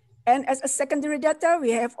 And as a secondary data,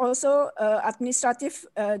 we have also administrative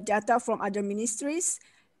data from other ministries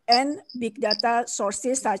and big data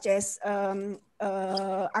sources such as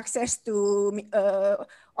access to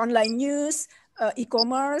online news,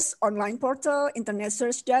 e-commerce, online portal, internet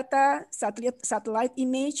search data, satellite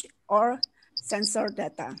image, or sensor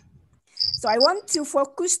data. So I want to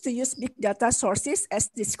focus to use big data sources as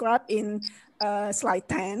described in slide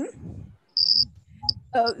 10.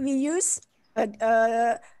 We use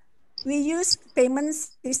payment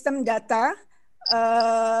system data.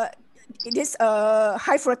 It is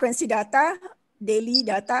high frequency data, daily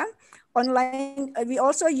data, online. We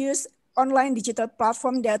also use online digital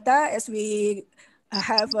platform data as we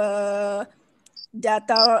have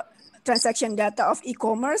data, transaction data of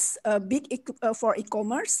e-commerce, for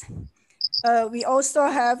e-commerce. We also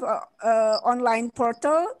have online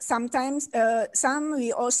portal. Sometimes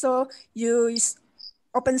we also use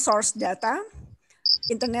open source data,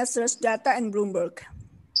 internet search data, and Bloomberg.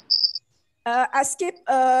 I skip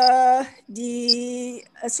the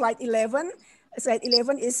slide 11. Slide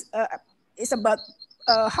 11 is about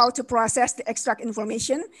how to process the extract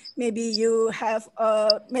information. Maybe you have,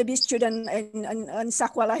 maybe student in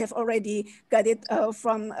Sakwala have already got it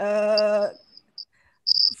from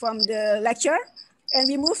the lecture. And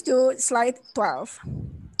we move to slide 12.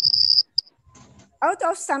 Out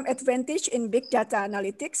of some advantage in big data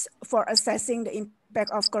analytics for assessing the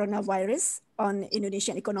impact of coronavirus on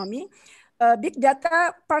Indonesian economy, big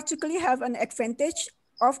data particularly have an advantage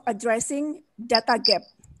of addressing data gap.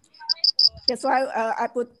 That's why I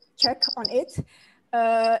put check on it.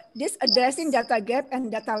 This addressing data gap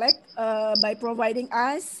and data lag by providing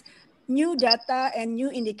us new data and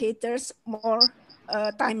new indicators more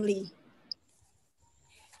timely.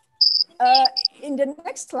 In the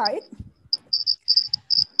next slide,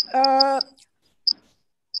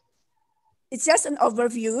 it's just an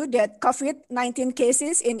overview that COVID-19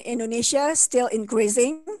 cases in Indonesia still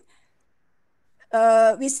increasing.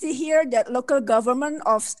 We see here that local government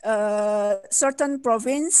of certain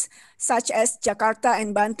province, such as Jakarta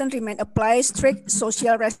and Banten, remain apply strict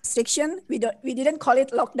social restriction. We didn't call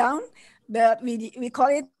it lockdown, but we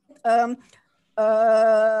call it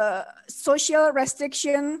social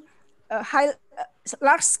restriction,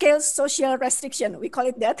 large scale social restriction. We call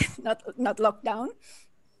it that, not lockdown.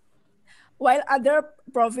 While other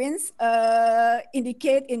province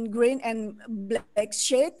indicate in green and black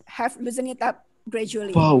shade have loosened it up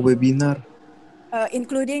gradually. Wow, webinar.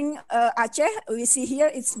 Including Aceh, we see here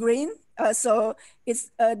it's green. So it's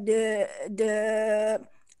the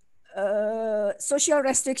social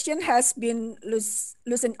restriction has been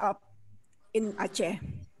loosened up in Aceh.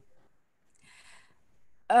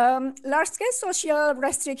 Large-scale social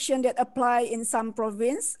restriction that apply in some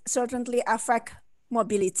province certainly affect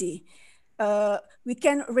mobility. We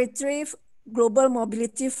can retrieve global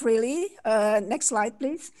mobility freely. Next slide,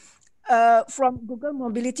 please. From Google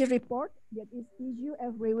Mobility Report that is issued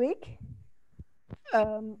every week.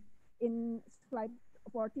 In slide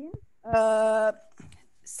 14.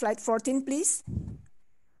 Slide 14, please.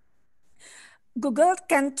 Google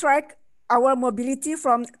can track our mobility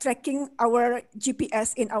from tracking our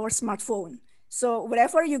GPS in our smartphone. So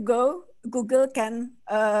wherever you go, Google can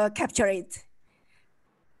capture it.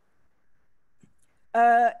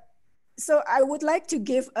 So I would like to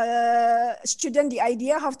give a student the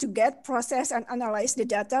idea how to get, process, and analyze the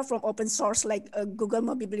data from open source like Google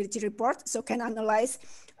Mobility Report. So can analyze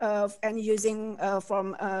and using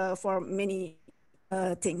for many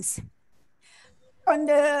things. On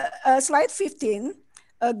the slide 15,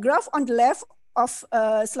 a graph on the left of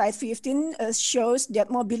slide 15 shows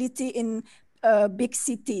that mobility in big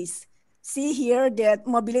cities. See here that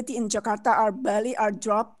mobility in Jakarta or Bali are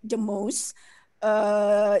dropped the most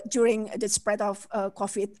during the spread of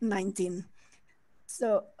COVID-19.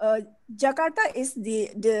 So Jakarta is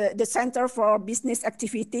the center for business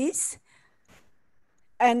activities,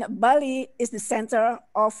 and Bali is the center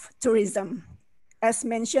of tourism. As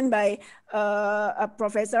mentioned by a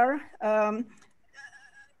professor,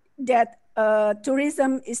 that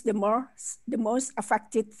tourism is the most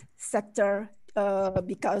affected sector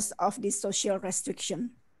because of this social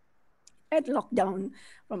restriction and lockdown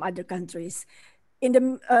from other countries. In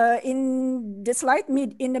the slide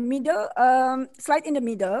in the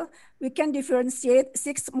middle, we can differentiate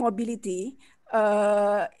 6 mobility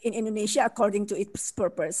in Indonesia according to its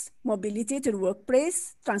purpose: mobility to the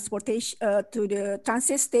workplace, transportation to the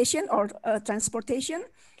transit station or transportation,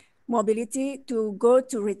 mobility to go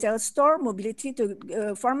to retail store, mobility to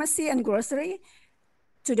pharmacy and grocery,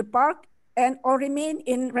 to the park, and or remain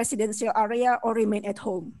in residential area or remain at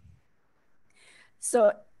home.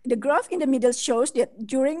 So the graph in the middle shows that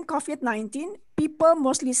during COVID-19, people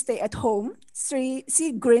mostly stay at home. See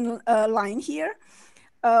green line here.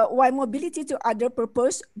 While mobility to other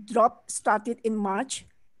purpose drop started in March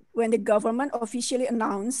when the government officially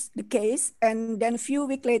announced the case, and then a few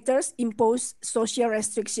weeks later imposed social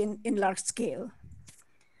restriction in large scale.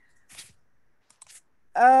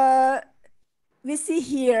 we see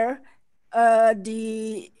here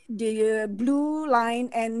the blue line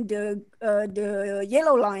and the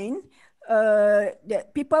yellow line, the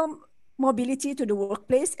people mobility to the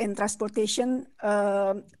workplace and transportation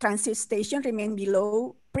transit station remain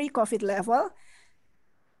below pre-COVID level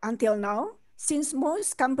until now, since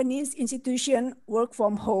most companies, institutions work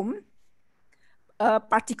from home,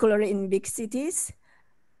 particularly in big cities,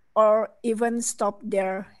 or even stop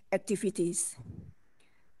their activities.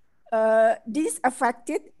 This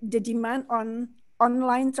affected the demand on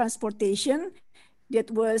online transportation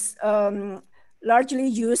that was largely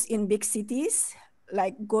used in big cities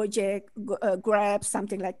like Gojek, Grab,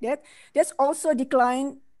 something like that. There's also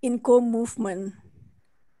decline in co-movement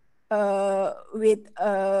with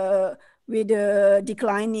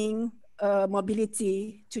declining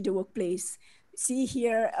mobility to the workplace. See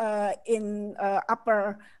here in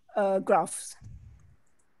upper graphs.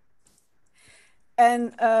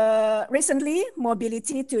 And recently,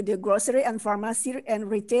 mobility to the grocery and pharmacy and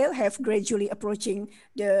retail have gradually approaching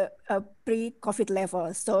the pre-COVID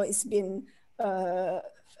level. So it's been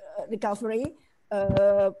recovery,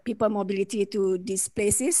 people mobility to these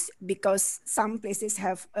places because some places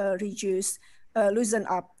have loosened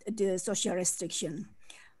up the social restriction.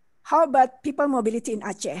 How about people mobility in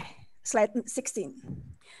Aceh? Slide 16.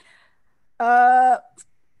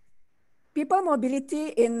 People mobility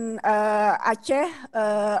in Aceh,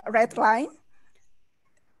 red line,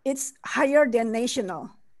 it's higher than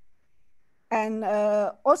national and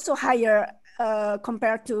also higher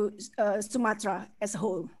compared to Sumatra as a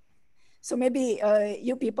whole. So maybe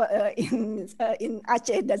you people in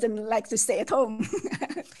Aceh doesn't like to stay at home.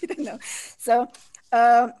 I don't know. So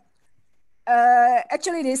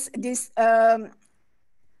actually this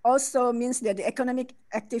also means that the economic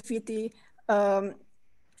activity,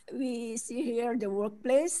 we see here the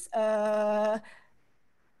workplace,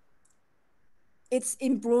 it's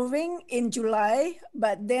improving in July,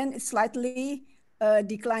 but then it's slightly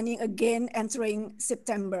declining again entering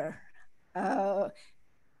September.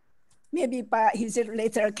 Maybe Pak Hizir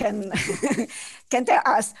later can can tell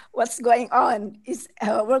us what's going on. Is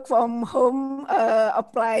work from home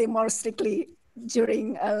apply more strictly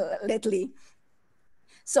during lately?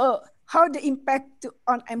 So how the impact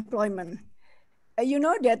on employment? You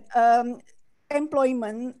know that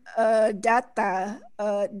employment data,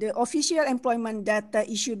 the official employment data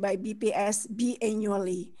issued by BPS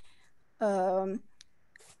biannually.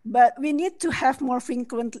 But we need to have more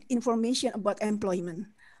frequent information about employment.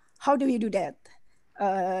 How do we do that?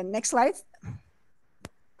 Next slide.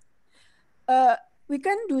 We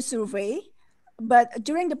can do survey, but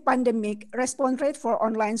during the pandemic, response rate for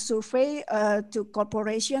online survey to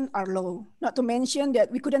corporation are low. Not to mention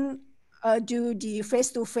that we couldn't do the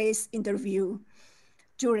face-to-face interview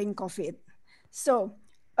during COVID. So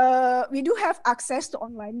we do have access to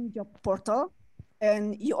online job portal,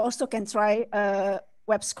 and you also can try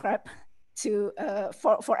web scrap to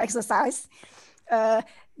for exercise.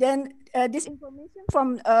 Then this information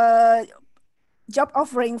from job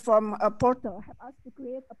offering from a portal have us to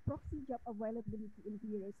create a proxy job availability in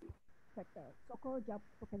various sector, so-called job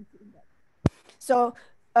vacancy index. So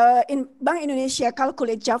in Bank Indonesia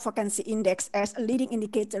calculate job vacancy index as a leading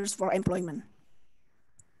indicators for employment.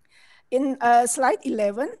 In slide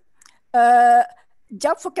 11,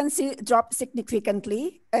 job vacancy dropped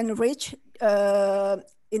significantly and reached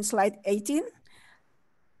in slide 18.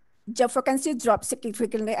 Job vacancy dropped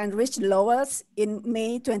significantly and reached lowest in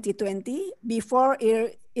May 2020 before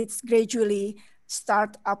it's gradually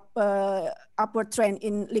start up upward trend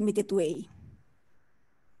in limited way.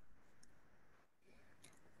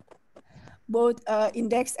 Both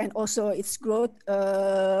index and also its growth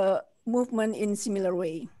movement in similar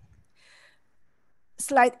way.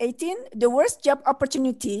 Slide 18, the worst job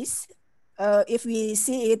opportunities, if we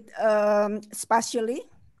see it spatially,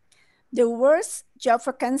 the worst job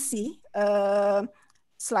vacancy,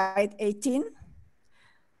 slide 18,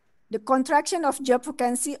 the contraction of job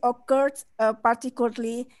vacancy occurred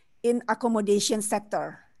particularly in accommodation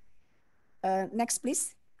sector. Next,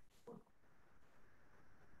 please.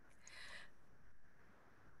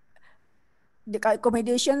 The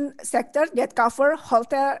accommodation sector that cover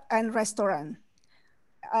hotel and restaurant.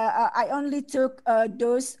 I only took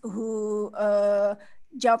those who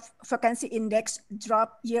job vacancy index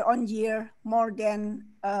dropped year on year more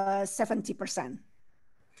than 70%.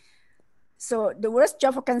 So the worst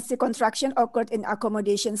job vacancy contraction occurred in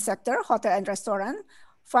accommodation sector, hotel and restaurant,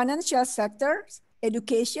 financial sector,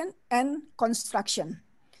 education, and construction.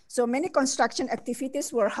 So many construction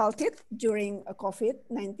activities were halted during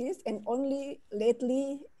COVID-19, and only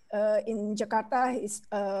lately in Jakarta is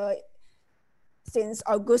since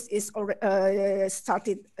August is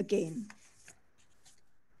started again.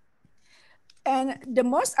 And the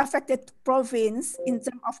most affected province in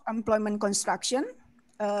terms of employment construction,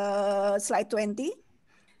 slide 20,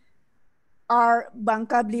 are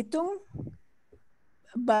Bangka Belitung,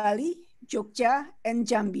 Bali, Jogja, and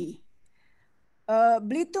Jambi.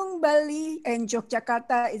 Belitung, Bali, and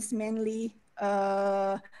Yogyakarta is mainly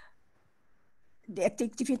the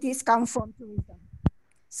activities come from tourism.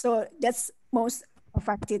 So that's most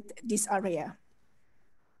affected this area.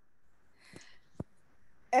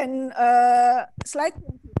 And slide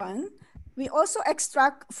 21, we also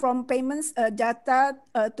extract from payments data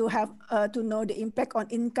to know the impact on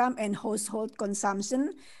income and household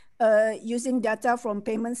consumption using data from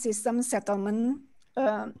payment system settlement.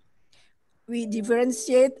 We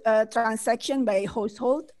differentiate transaction by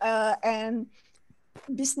household and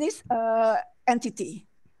business entity.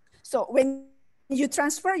 So when you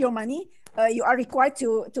transfer your money, you are required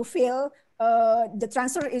to fill the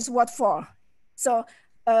transfer is what for. So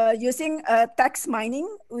using tax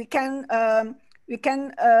mining, we can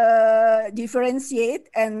differentiate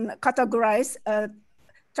and categorize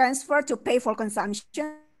transfer to pay for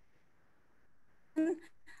consumption,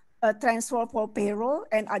 transfer for payroll,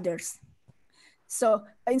 and others. So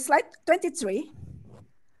in slide 23,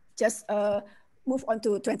 just move on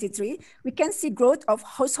to 23, we can see growth of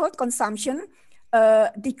household consumption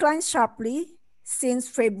declined sharply since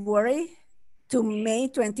February to May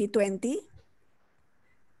 2020.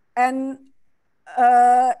 And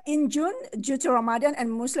in June, due to Ramadan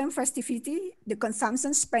and Muslim festivity, the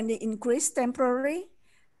consumption spending increased temporarily.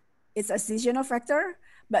 It's a seasonal factor,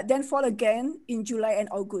 but then fall again in July and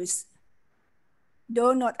August,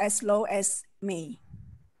 though not as low as May.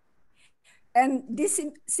 And this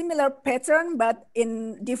similar pattern, but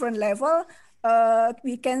in different level,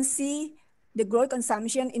 we can see the growth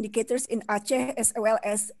consumption indicators in Aceh as well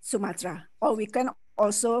as Sumatra, or we can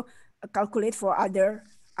also calculate for other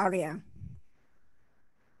area.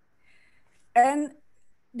 And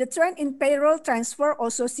the trend in payroll transfer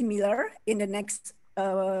also similar in the next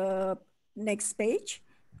page,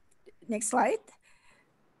 next slide.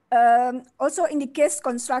 Also indicates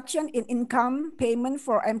construction in income payment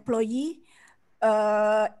for employee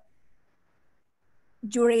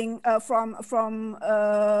during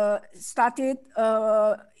started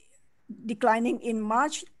declining in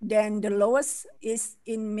March, then the lowest is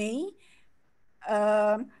in May.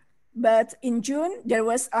 But in June, there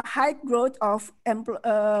was a high growth of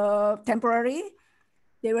temporary.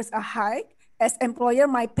 There was a hike as employer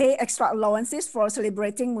might pay extra allowances for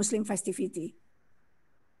celebrating Muslim festivity.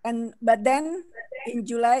 But then in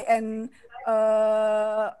July and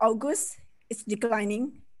August, it's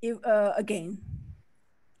declining again.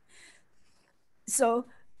 So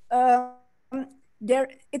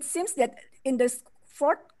it seems that in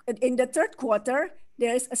the third quarter,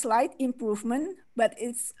 there is a slight improvement, but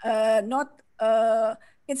it's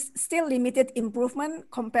it's still limited improvement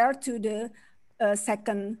compared to the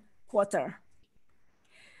second quarter.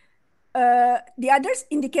 The other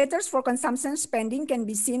indicators for consumption spending can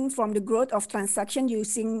be seen from the growth of transaction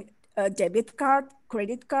using debit card,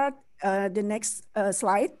 credit card. The next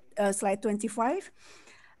slide, slide 25.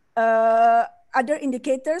 Other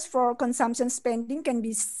indicators for consumption spending can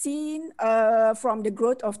be seen from the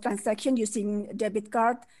growth of transaction using debit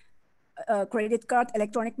card, credit card,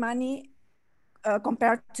 electronic money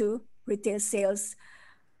compared to retail sales.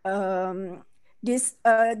 The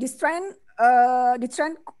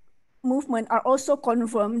trend movement are also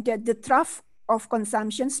confirmed that the trough of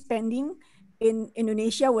consumption spending in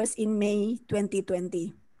Indonesia was in May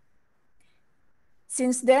 2020.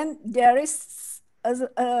 Since then, there is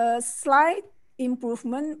a slight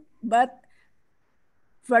improvement, but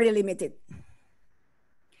very limited.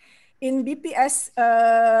 In BPS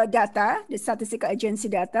data, the statistical agency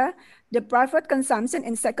data, the private consumption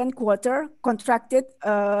in second quarter contracted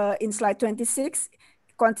in slide 26,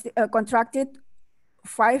 contracted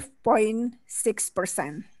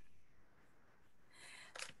 5.6%.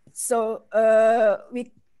 So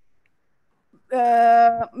we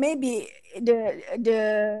maybe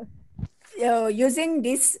using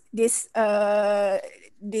the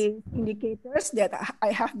indicators that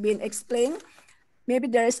I have been explained, maybe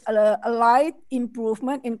there is a light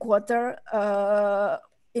improvement in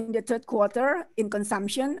in the third quarter in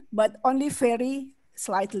consumption, but only very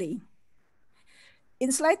slightly.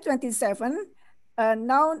 In slide 27,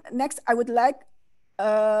 now next I would like,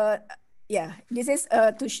 this is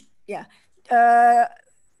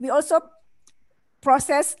we also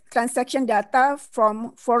process transaction data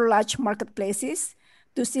from 4 large marketplaces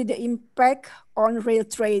to see the impact on real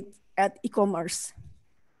trade at e-commerce.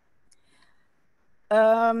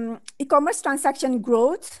 e-commerce transaction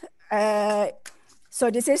growth. So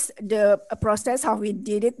this is the process how we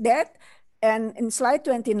did it that. And in slide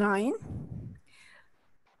 29,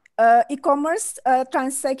 e-commerce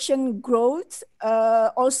transaction growth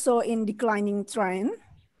also in declining trend.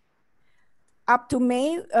 Up to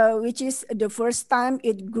May, which is the first time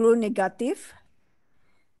it grew negative.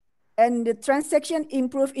 And the transaction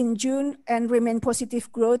improved in June and remained positive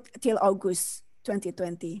growth till August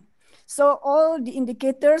 2020. So all the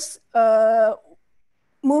indicators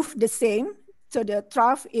moved the same. So the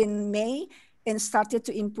trough in May and started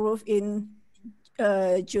to improve in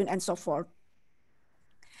June and so forth.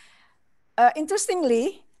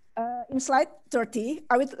 Interestingly, in slide 30,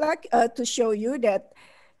 I would like to show you that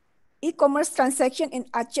e-commerce transaction in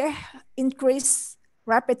Aceh increased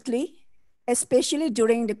rapidly, especially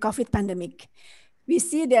during the COVID pandemic. We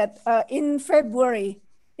see that in February,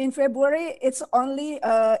 it's only,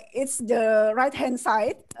 it's the right-hand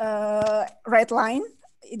side, red line,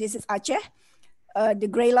 this is Aceh. The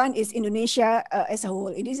gray line is Indonesia as a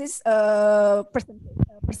whole. This is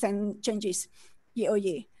percent changes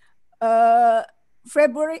year-on-year.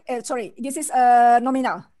 This is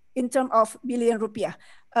nominal in terms of billion rupiah.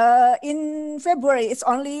 In February, it's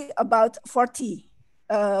only about 40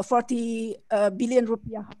 billion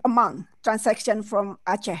rupiah a month transaction from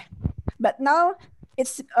Aceh. But now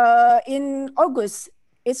it's in August,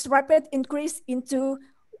 it's rapid increase into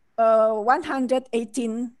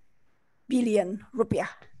 118 billion rupiah.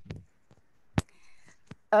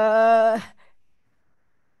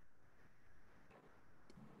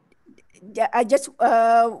 I just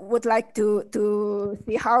would like to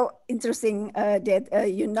see how interesting that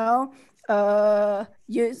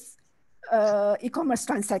use e-commerce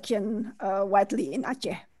transaction widely in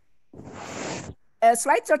Aceh.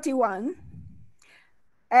 Slide 31,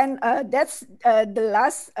 and that's the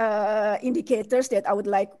last indicators that I would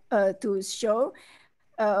like to show.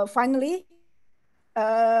 Finally,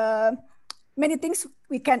 many things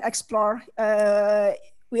we can explore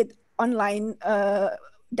with online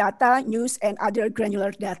data, news, and other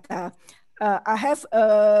granular data. I have,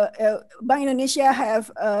 Bank Indonesia have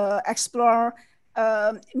explored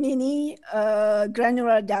many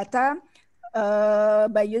granular data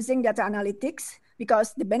by using data analytics,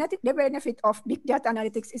 because the benefit of big data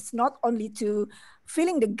analytics is not only to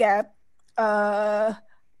filling the gap,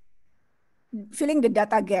 filling the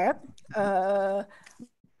data gap,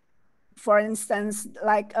 for instance,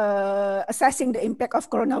 like assessing the impact of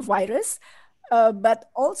coronavirus, but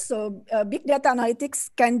also big data analytics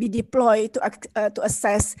can be deployed to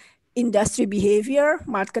assess industry behavior,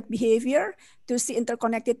 market behavior, to see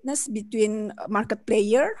interconnectedness between market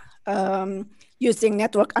player using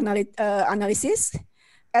network analysis,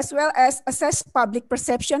 as well as assess public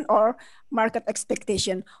perception or market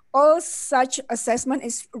expectation. All such assessment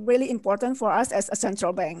is really important for us as a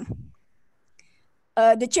central bank.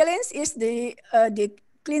 The challenge is the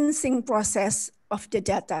cleansing process of the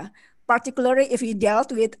data, particularly if we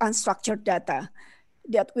dealt with unstructured data.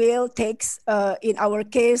 That will take, in our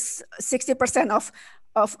case, 60% of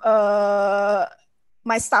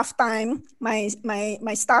my staff time. My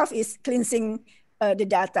staff is cleansing the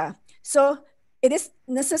data. So it is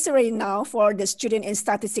necessary now for the student in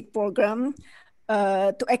statistics program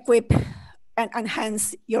to equip and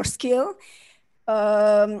enhance your skill,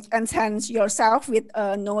 enhance yourself with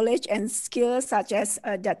knowledge and skills such as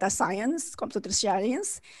data science, computer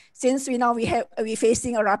science, since we're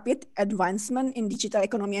facing a rapid advancement in digital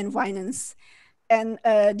economy and finance, and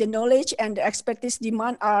the knowledge and the expertise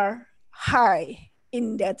demand are high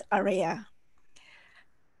in that area.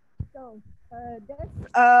 So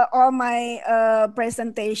that's all my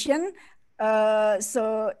presentation.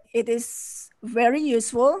 So it is very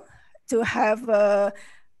useful to have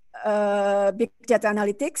big data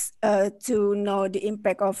analytics to know the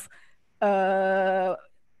impact of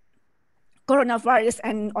coronavirus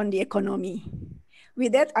and on the economy.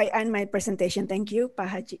 With that, I end my presentation. Thank you,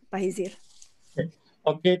 Pak Hizir.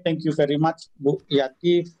 Okay, thank you very much, Bu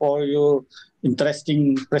Yati, for your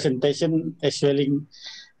interesting presentation,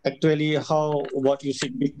 actually how what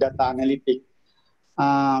using big data analytics.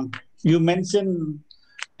 You mentioned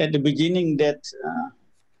at the beginning that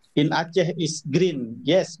in Aceh is green.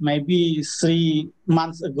 Yes, maybe 3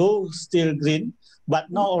 months ago still green, but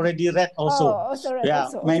now already red also. Oh, also red yeah,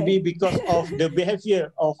 also. maybe Okay. because of the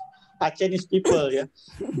behavior of Acehese people. Yeah,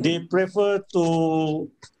 they prefer to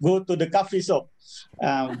go to the coffee shop.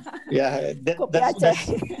 Yeah,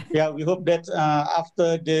 that's yeah. We hope that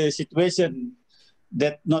after the situation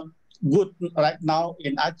that not good right now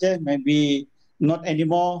in Aceh, maybe not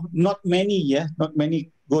anymore. Not many. Yeah, not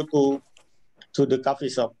many go to the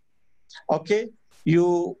coffee shop. Okay,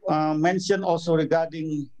 You mentioned also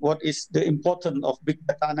regarding what is the importance of big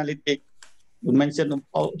data analytics. You mentioned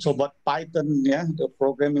also about Python, yeah, the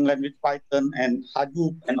programming language Python and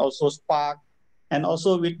Hadoop and also Spark, and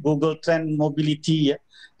also with Google Trend Mobility. Yeah,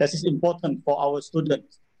 that is important for our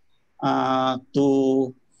students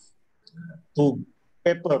to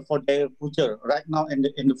prepare for their future right now and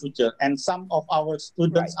in the future. And some of our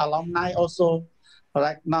students, alumni also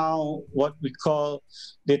right now, what we call,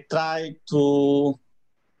 they try to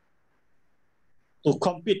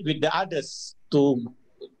compete with the others to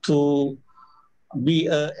be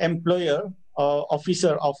an employer or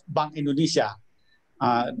officer of Bank Indonesia.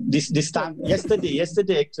 This time, yesterday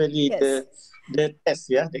actually, Yes. the test,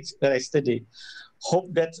 yeah, yesterday.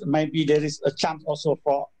 Hope that maybe there is a chance also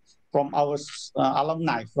from our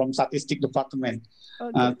alumni from Statistics Department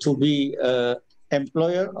to be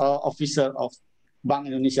employer or officer of Bank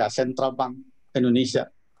Indonesia, Central Bank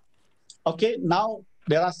Indonesia. Okay, now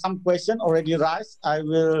there are some questions already raised. I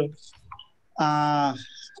will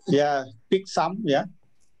pick some. Yeah,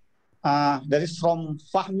 that is from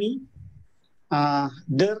Fahmi.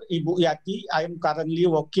 Dear Ibu Yati, I am currently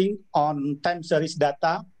working on time series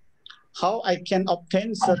data. How I can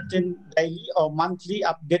obtain certain daily or monthly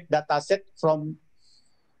update data set from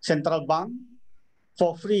central bank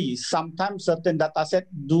for free? Sometimes certain data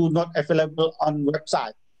set do not available on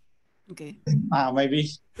website. Okay.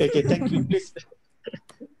 Maybe. Okay, thank you, please.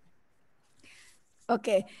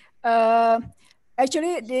 Okay.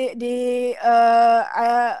 Actually,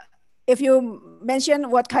 if you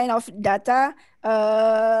mention what kind of data,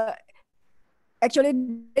 actually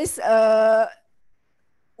this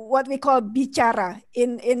what we call bicara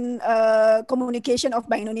in communication of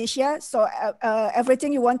Bank Indonesia. So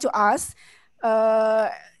everything you want to ask,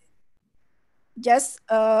 just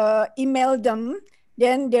email them,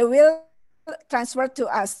 then they will transfer to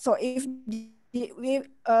us. So if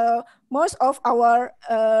most of our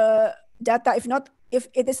data, if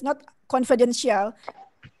it is not confidential,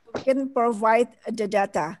 we can provide the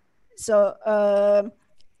data. So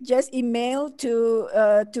just email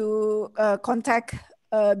to contact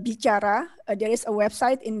Bicara. There is a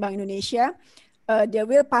website in Bank Indonesia. They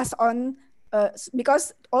will pass on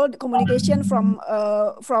because all the communication from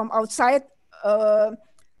outside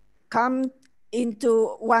come into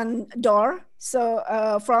one door. So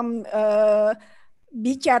from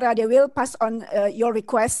Bicara, they will pass on your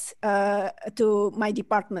request to my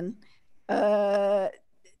department. That's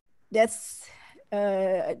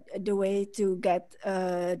the way to get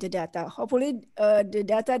the data. Hopefully, the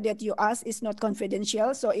data that you ask is not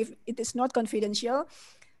confidential. So if it is not confidential,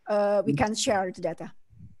 we can share the data.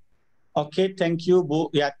 Okay, thank you, Bu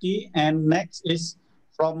Yati. And next is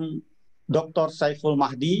from Dr. Saiful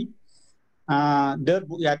Mahdi. Dear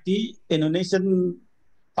Bu Yati, Indonesian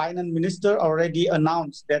Finance Minister already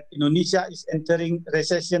announced that Indonesia is entering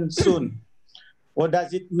recession soon. What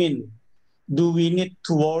does it mean? Do we need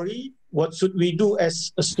to worry? What should we do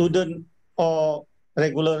as a student or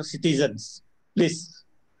regular citizens? Please.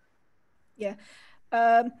 Yeah,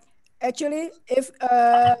 actually, if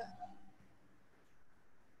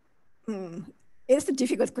it's a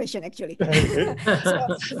difficult question actually. So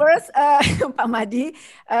first, Pak Madi,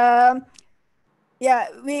 yeah,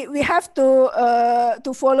 we have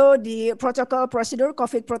to follow the protocol procedure,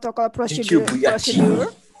 COVID protocol procedure.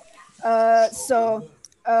 So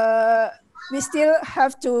we still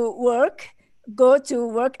have to go to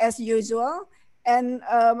work as usual, and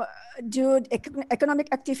do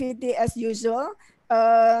economic activity as usual.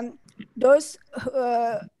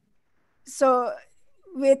 So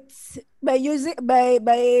by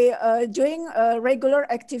doing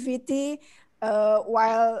regular activity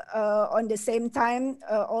while on the same time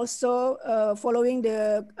also following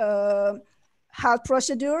the health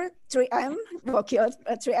procedure 3M,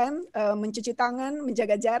 3M, mencuci tangan,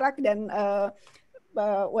 menjaga jarak, dan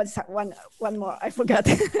what's one more I forgot.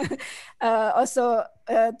 Also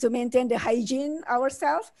to maintain the hygiene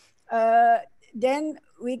ourselves. Then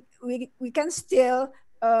we can still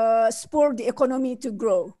spur the economy to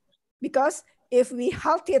grow, because if we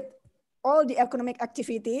halted all the economic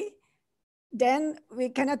activity, then we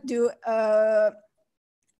cannot do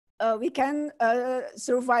we can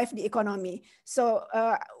survive the economy. So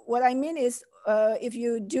what I mean is, if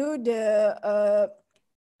you do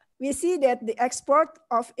we see that the export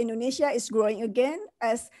of Indonesia is growing again,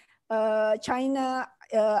 as China,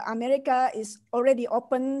 America is already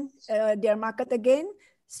open their market again.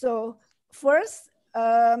 So first,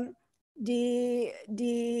 the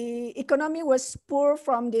economy was poor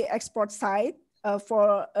from the export side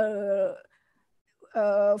for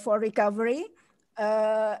recovery.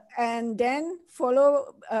 And then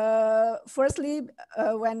follow, firstly,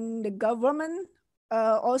 when the government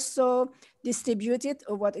also distributed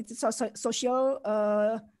what it is social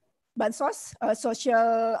bansos,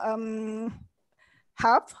 social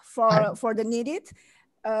help for the needed,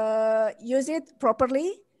 use it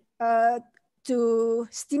properly to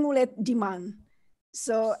stimulate demand.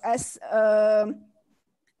 So as a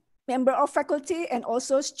member of faculty and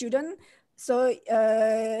also student, so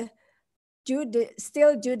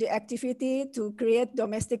still do the activity to create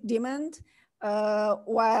domestic demand,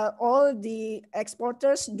 while all the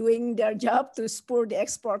exporters doing their job to spur the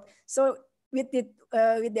export. So with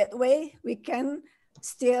that way, we can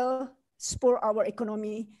still spur our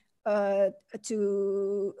economy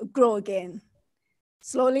to grow again,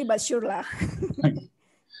 slowly but surely.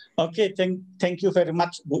 Okay, thank you very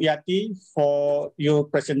much, Bu Yati, for your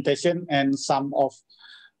presentation and some of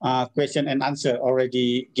question and answer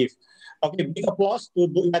already give. Okay, big applause to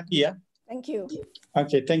Bu Yati. Yeah? Thank you.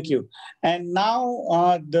 Okay, thank you. And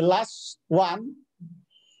now the last one,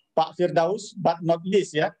 Pak Firdaus, but not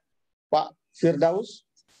least, yeah, Pak Firdaus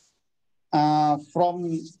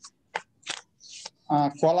from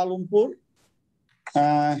Kuala Lumpur.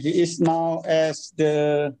 He is now as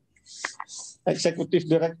the Executive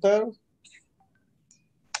Director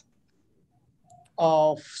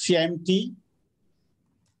of CMT.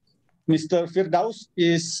 Mr. Firdaus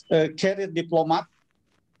is a career diplomat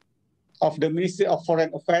of the Ministry of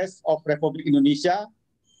Foreign Affairs of Republic Indonesia.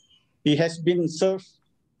 He has been served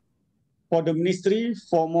for the ministry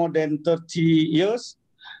for more than 30 years,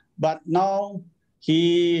 but now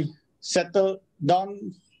he settled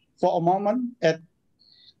down for a moment at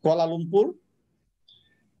Kuala Lumpur.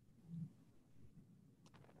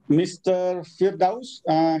 Mr. Firdaus,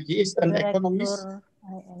 he is an economist.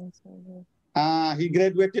 He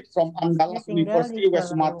graduated from Andalas University,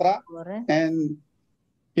 West Sumatra, and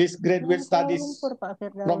his graduate studies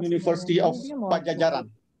from University of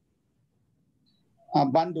Pajajaran,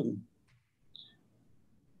 Bandung.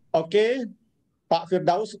 Okay, Pak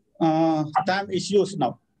Firdaus, time is yours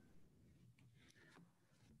now.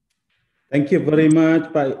 Thank you very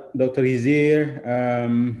much, Pak Dr. Hizir.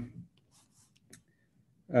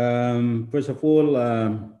 First of all,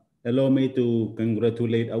 allow me to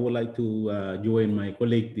congratulate. I would like to join my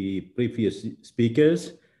colleague, the previous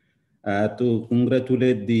speakers, to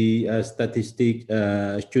congratulate the Statistic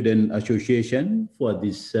Student Association for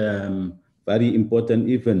this very important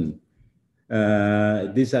event.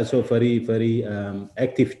 This is also very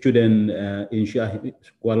active student in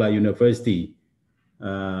Kuala University.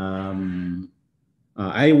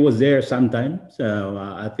 I was there sometimes.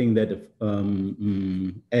 I think that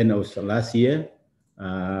end of last year,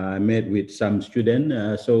 I met with some students.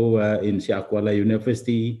 In Kuala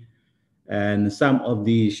University, and some of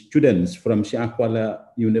the students from Kuala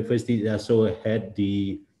University also had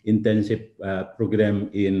the intensive program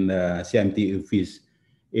in CMT office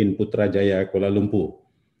in Putrajaya, Kuala Lumpur.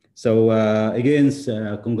 So again,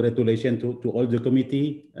 congratulations to all the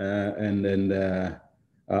committee, and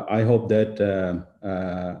I hope that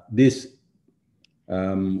these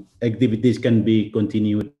activities can be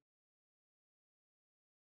continued.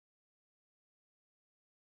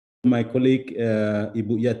 My colleague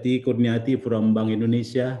Ibu Yati Kurniati from Bank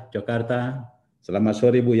Indonesia, Jakarta. Selamat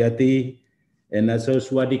sore, Bu Yati. And also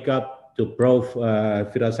Swadikap to Prof.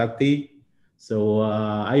 Virasakdi. So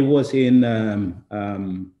I was in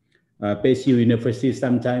PSU University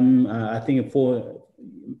sometime, I think 4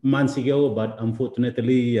 months ago, but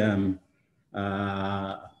unfortunately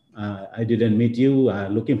I didn't meet you.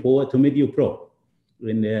 Looking forward to meet you, Prof,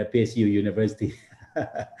 in the PSU University.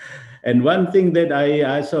 And one thing that I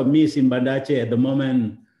also miss in Banda Aceh at the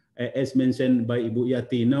moment, as mentioned by Ibu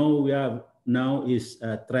Yati, now is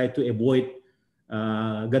try to avoid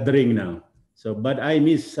gathering now. So, but I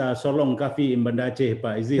miss Solong Coffee in Banda Aceh,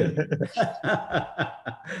 Pak Izir.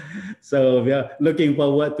 So we are looking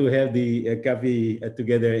forward to have the coffee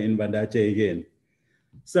together in Banda Aceh again.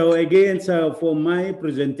 So again, so for my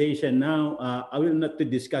presentation now, I will not to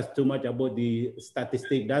discuss too much about the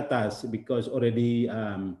statistic data because already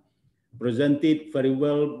presented very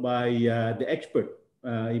well by the expert,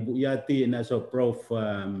 Ibu Yati and also Prof.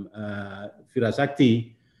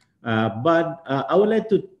 Virasakdi. But I would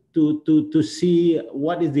like to see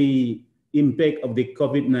what is the impact of the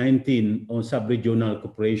COVID-19 on sub-regional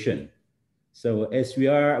cooperation. So as we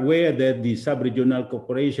are aware that the sub-regional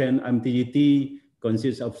cooperation, MTGT,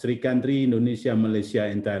 consists of 3 countries, Indonesia, Malaysia,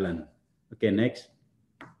 and Thailand. Okay, next.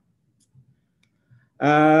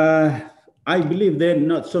 I believe that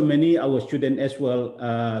not so many our students as well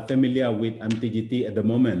familiar with MTGT at the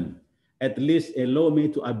moment. At least allow me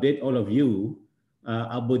to update all of you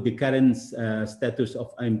about the current status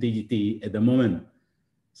of IMTGT at the moment.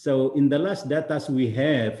 So in the last data we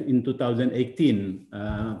have in 2018,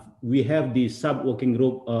 we have the sub-working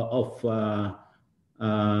group of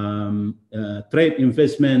trade,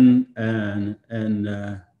 investment, and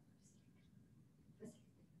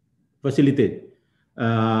facilitate,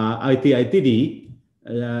 ITD.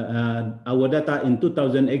 Our data in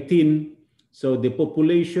 2018, so the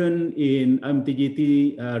population in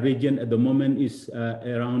MTGT region at the moment is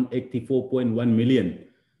around 84.1 million.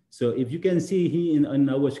 So if you can see here on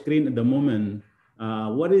our screen at the moment,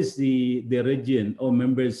 what is the region or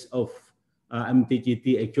members of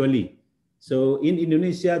MTGT actually? So in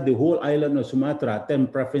Indonesia, the whole island of Sumatra, 10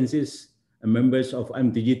 provinces are members of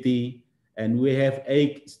MTGT, and we have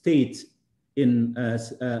 8 states in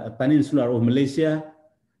peninsula of Malaysia.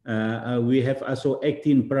 We have also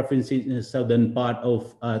 18 provinces in the southern part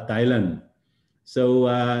of Thailand. So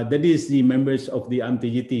that is the members of the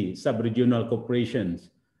MTGT, sub-regional corporations.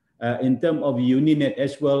 In terms of UniNet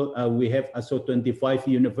as well, we have also 25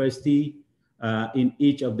 universities in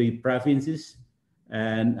each of the provinces,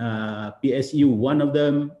 and PSU, one of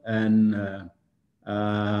them, and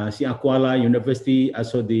Siakuala University,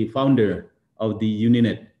 also the founder of the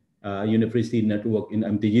UniNet University Network in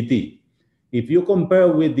MTGT. If you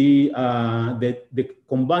compare with the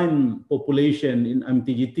combined population in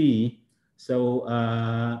MTGT, so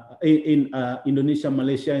in Indonesia,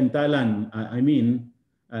 Malaysia, and Thailand,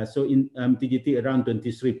 so in MTGT around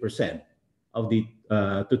 23% of the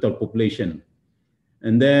total population.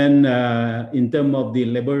 And then in terms of the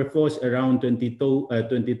labor force, around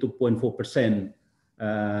 22.4%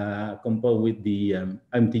 compared with the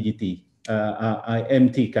MTGT,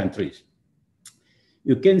 IMT countries.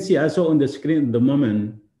 You can see also on the screen at the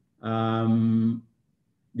moment,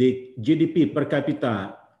 the GDP per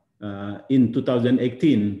capita in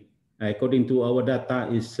 2018, according to our data,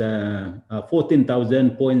 is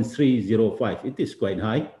 14,305. It is quite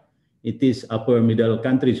high. It is upper middle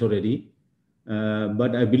countries already.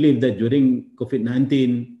 But I believe that during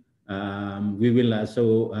COVID-19, we will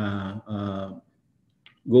also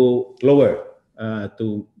go lower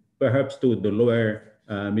to perhaps to the lower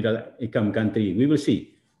middle income country. We will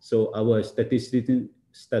see. So our statistician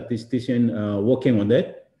working on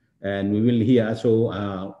that, and we will hear also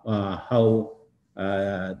how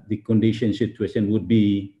the condition situation would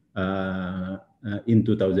be in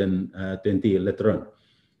 2020 later on.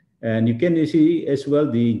 And you can see as well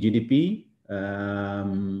the GDP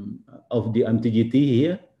of the MTGT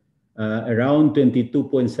here, around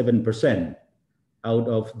 22.7% out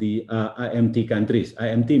of the IMT countries.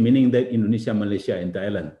 IMT meaning that Indonesia, Malaysia, and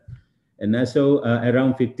Thailand. And also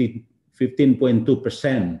around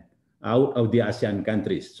 15.2% out of the ASEAN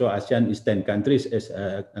countries. So ASEAN is 10 countries, as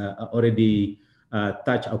already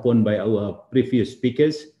touched upon by our previous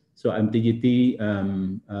speakers. So MTGT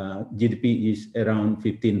GDP is around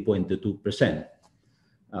 15.22%.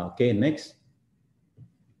 Okay, next.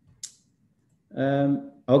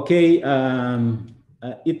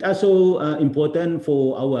 It's also important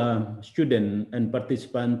for our student and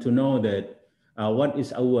participant to know that what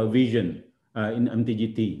is our vision in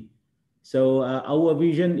MTGT. So our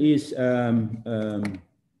vision is by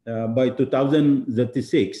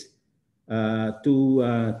 2036 to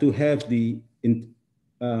have the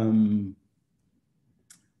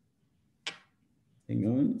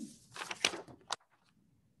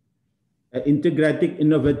integrated,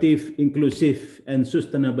 innovative, inclusive, and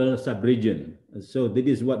sustainable sub-region. So that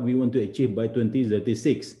is what we want to achieve by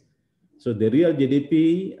 2036. So the real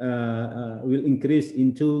GDP will increase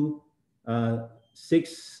into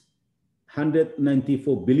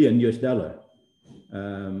 $694 billion US.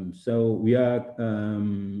 So we are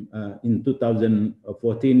in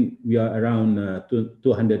 2014 we are around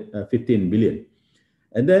 215 billion.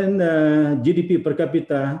 And then GDP per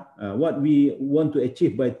capita, what we want to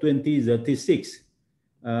achieve by 2036,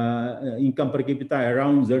 income per capita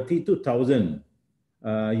around 32,000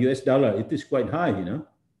 US dollar. It is quite high, you know.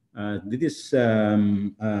 This is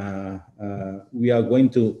we are going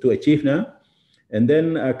to achieve now. And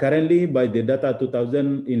then currently by the data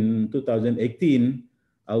in 2018,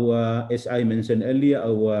 our, as I mentioned earlier,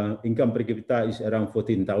 our income per capita is around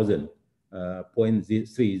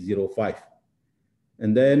 14,000.305.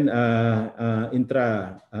 And then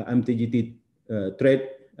intra MTGT trade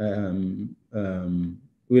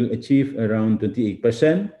will achieve around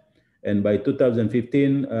 28%, and by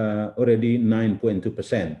 2015 already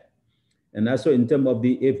 9.2%. And also in terms of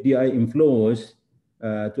the FDI inflows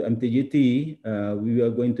to MTGT, we are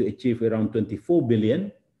going to achieve around 24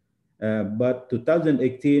 billion, but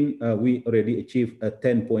 2018 we already achieved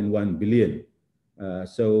 10.1 billion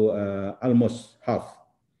So almost half.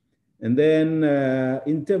 And then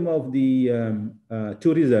in terms of the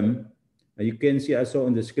tourism, you can see also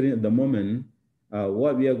on the screen at the moment,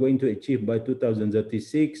 what we are going to achieve by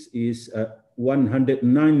 2036 is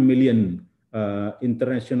 109 million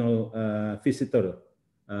international visitor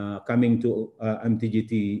coming to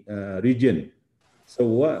MTGT region. So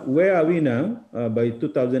where are we now? By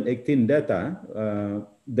 2018 data,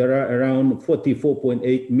 there are around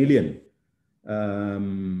 44.8 million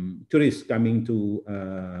tourists coming to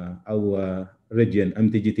our region,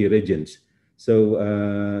 MTGT regions.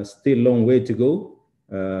 So still long way to go,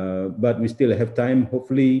 but we still have time.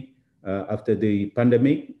 Hopefully, after the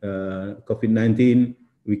pandemic, COVID-19,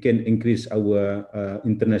 we can increase our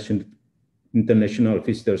international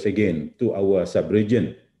visitors again to our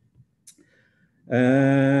sub-region.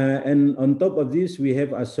 And on top of this, we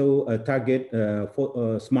have also a target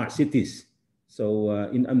for smart cities. So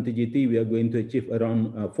in MTGT, we are going to achieve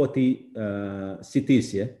around 40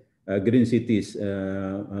 cities, green cities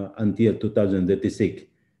until 2036.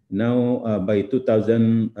 Now, by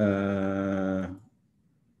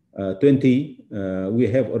 2020, we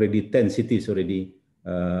have already 10 cities already,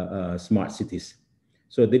 smart cities.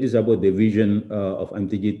 So that is about the vision of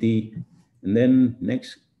MTGT. And then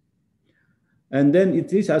next. And then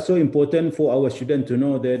it is also important for our students to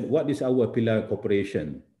know that what is our pillar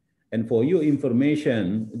cooperation. And for your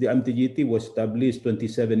information, the MTGT was established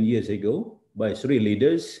 27 years ago by 3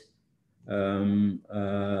 leaders, Tun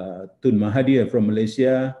Mahathir from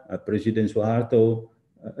Malaysia, President Suharto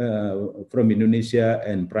from Indonesia,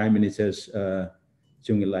 and Prime Minister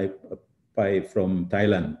Chongsuvivatwong from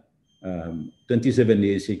Thailand, 27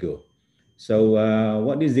 years ago. So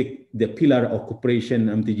what is the pillar of cooperation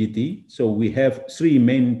MTGT? So we have 3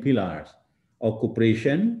 main pillars of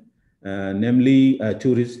cooperation, namely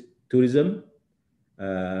tourism,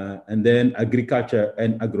 and then agriculture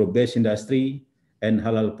and agro-based industry, and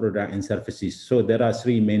halal product and services. So there are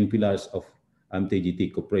 3 main pillars of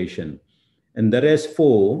MTGT cooperation. And the rest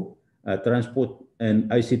 4, transport and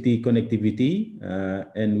ICT connectivity,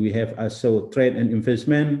 and we have also trade and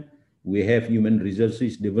investment, we have human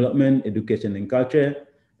resources development, education and culture,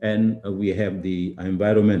 and we have the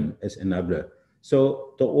environment as enabler.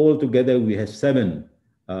 So all together, we have 7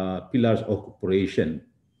 pillars of cooperation.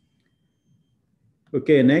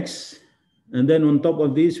 Okay, next. And then on top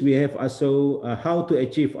of this, we have also how to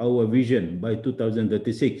achieve our vision by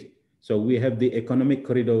 2036. So we have the economic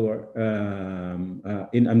corridor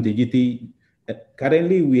in MTGT.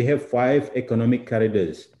 Currently, we have 5 economic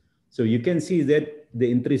corridors. So you can see that the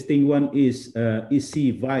interesting one is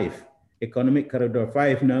EC5, Economic Corridor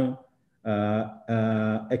 5 now,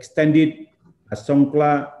 extended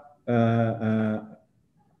Songkla,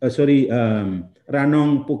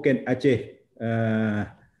 Ranong, Phuket, Aceh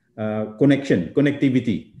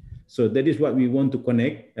connectivity. So that is what we want to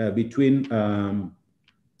connect between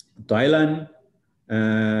Thailand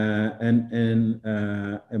and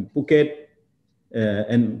Phuket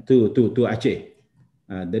and to Aceh.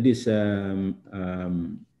 That is the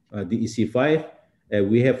EC5.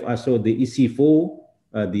 We have also the EC4,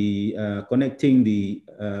 the connecting the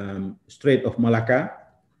Strait of Malacca.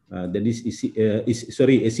 That is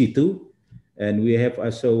EC2, and we have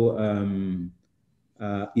also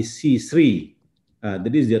EC3.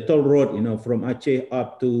 That is the toll road, from Aceh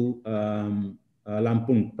up to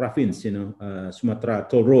Lampung province, Sumatra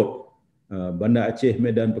toll road, Banda Aceh,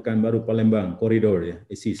 Medan, Pekanbaru, Palembang corridor,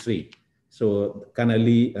 EC3. So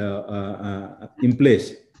currently in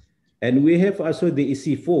place. And we have also the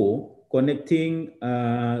EC4 connecting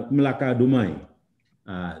Melaka Dumai.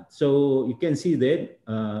 So you can see that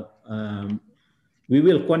we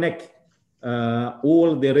will connect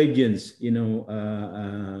all the regions,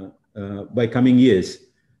 by coming years.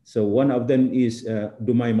 So one of them is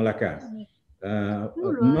Dumai Melaka.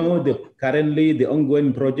 Currently the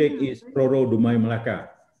ongoing project is Roro Dumai Melaka,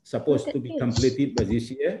 supposed to be completed by this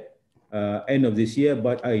year, end of this year,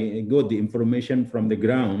 but I got the information from the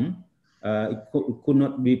ground. It could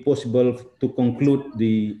not be possible to conclude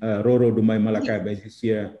the Roro Dumai Melaka by this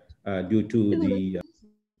year due to the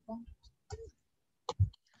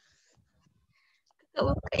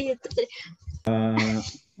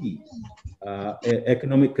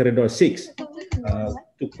Economic Corridor 6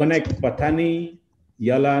 to connect Patani,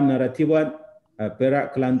 Yala, Narathiwat,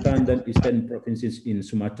 Perak, Kelantan, dan eastern provinces in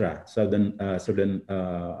Sumatra, southern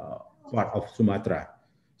part of Sumatra.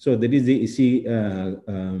 So that is the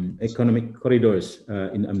economic corridors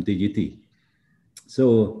in MTGT.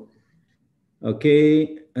 So,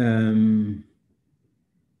 okay.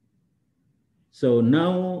 So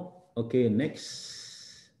now, okay, next.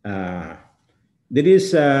 There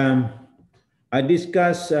is I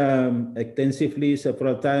discussed extensively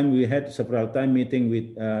several times. We had several time meeting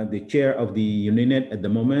with the chair of the UNINET at the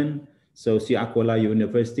moment. So Sosioeconomic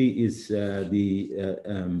University is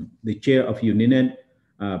the chair of UNINET.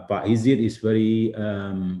 Pak Izid is very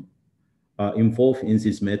involved in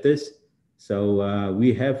these matters. So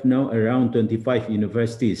we have now around 25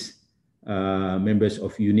 universities, members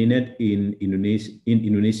of UNINET in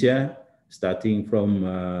Indonesia, starting from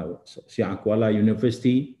Sosioeconomic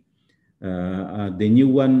University. The new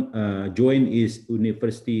one joined is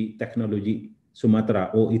University Technology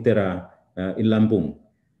Sumatera or ITERA in Lampung.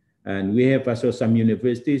 And we have also some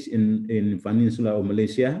universities in Peninsula of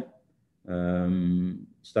Malaysia,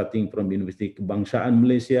 starting from University Kebangsaan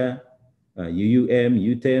Malaysia, UUM,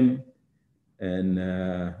 UTM, and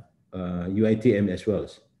UITM as well.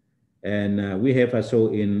 And we have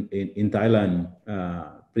also in Thailand,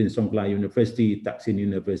 Prince Songkla University, Thaksin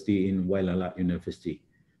University, in Wailalak University.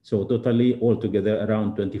 So totally altogether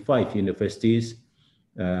around 25 universities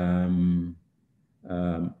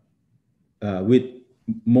with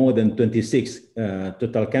more than 26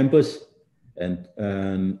 total campus and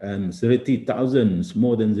 30,000,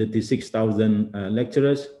 more than 36,000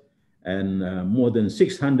 lecturers and more than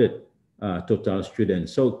 600 total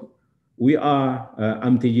students. So we are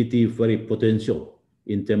MTGT very potential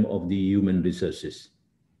in terms of the human resources.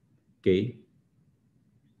 Okay.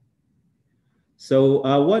 So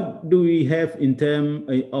what do we have in terms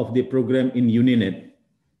of the program in UNINET?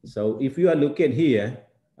 So if you are looking here,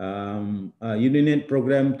 UNINET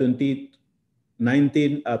program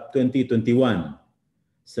 2019 up 2021.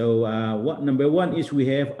 So what number one is we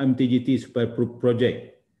have MTGT Superproof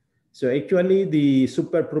project. So actually the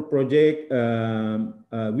Superproof project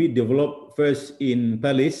we developed first in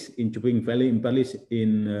Perlis, in Chuping Valley, in Perlis,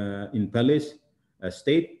 in Perlis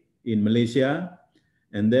state in Malaysia.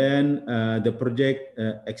 And then the project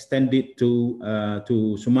extended to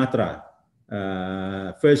Sumatra,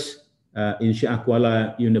 first in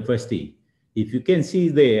Sosioeconomic University. If you can see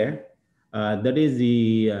there, that is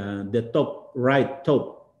the top right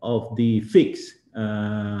top of the fixed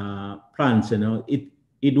plants. You know,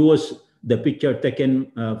 it was the picture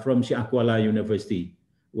taken from Sosioeconomic University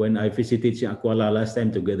when I visited Sosioeconomic last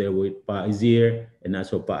time together with Pak Izir and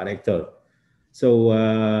also Pak Rector. So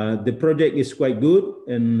the project is quite good,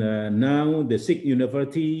 and now the SIG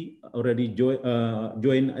University already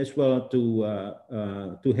joined as well to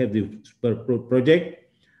have the project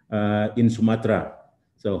in Sumatra.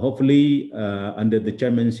 So hopefully under the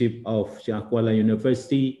chairmanship of Sosioeconomic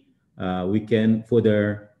University, we can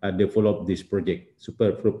further develop this project,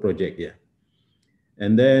 Superproof project. Yeah.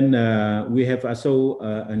 And then we have also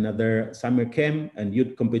another summer camp and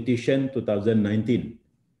youth competition 2019.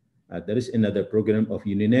 There is another program of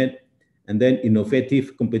UNINET, and then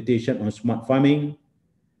innovative competition on smart farming.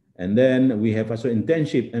 And then we have also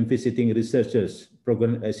internship and visiting researchers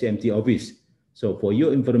program at CMT office. So for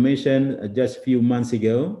your information, just a few months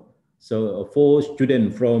ago, so 4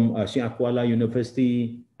 students from Sosioeconomic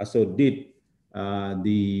University also did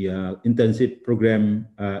the internship program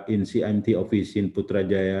in CMT office in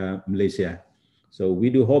Putrajaya, Malaysia. So we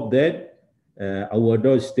do hope that our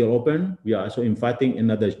doors still open. We are also inviting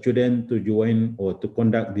another student to join or to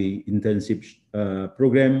conduct the internship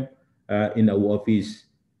program in our office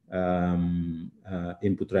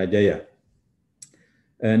in Putrajaya.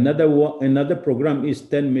 Another program is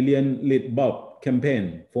 10 million lit bulb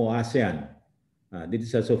campaign for ASEAN. This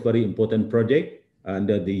is also a very important project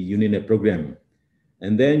under the UNINET program.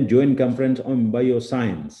 And then joint conference on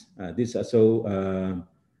bioscience. This is also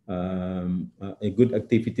a good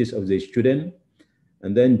activities of the student.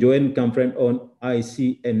 And then joint conference on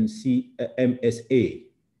ICNC MSA.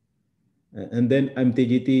 And then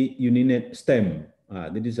MTGT UNINET STEM.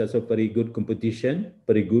 This is also very good competition,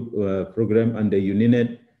 very good program under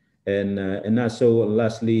UNINET. And also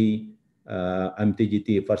lastly,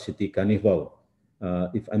 MTGT Varsity Carnival.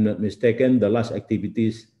 If I'm not mistaken, the last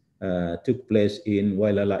activities took place in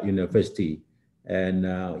Wailalak University. And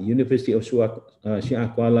University of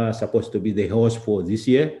Sosioeconomic supposed to be the host for this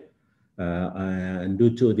year. And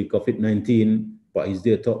due to the COVID-19, Pak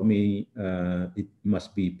Izdir told me it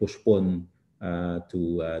must be postponed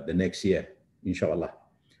to the next year, inshallah.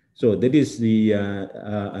 So that is the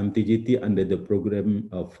MTGT under the program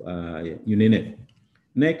of UNINET.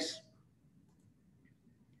 Next.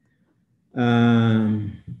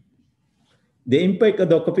 The impact of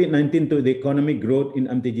the COVID-19 to the economic growth in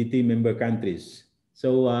MTGT member countries.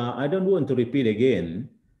 So I don't want to repeat again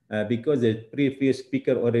because the previous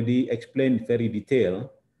speaker already explained very detailed.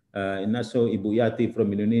 And also Ibu Yati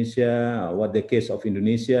from Indonesia, what the case of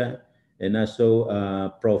Indonesia. And also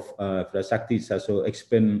Prof. Virasakdi also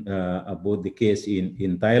explained about the case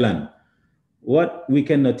in Thailand. What we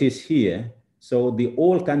can notice here, so the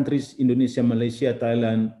all countries, Indonesia, Malaysia,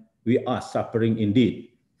 Thailand, we are suffering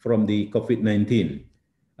indeed from the COVID-19.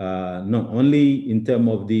 Not only in terms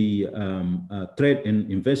of the trade and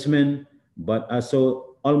investment, but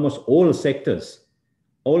also almost all sectors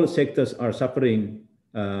are suffering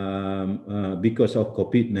because of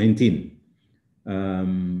COVID-19.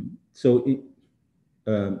 So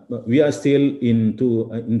we are still in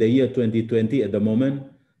the year 2020 at the moment.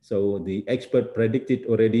 So the expert predicted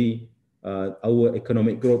already our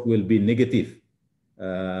economic growth will be negative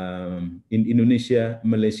in Indonesia,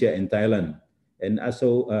 Malaysia, and Thailand. And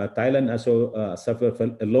also Thailand also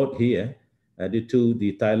suffered a lot here due to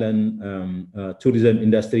the Thailand tourism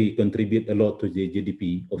industry contribute a lot to the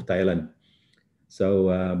GDP of Thailand. So,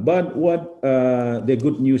 but what the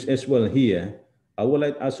good news as well here, I would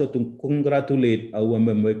like also to congratulate our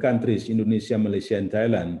member countries, Indonesia, Malaysia, and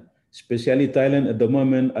Thailand. Especially Thailand at the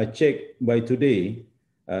moment, I checked by today,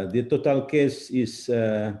 the total case is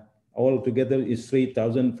altogether is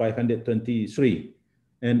 3,523,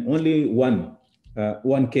 and only one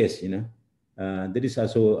case, that is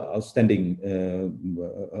also outstanding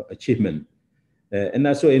achievement. And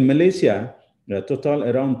also in Malaysia, total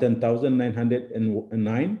around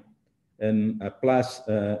 10,909, and plus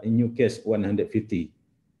in new case 150.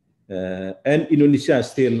 And Indonesia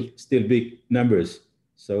still big numbers.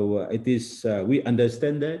 So it is we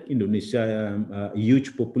understand that Indonesia a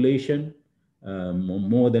huge population,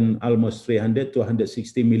 more than almost 300 to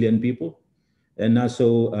 160 million people, and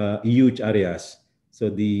also huge areas.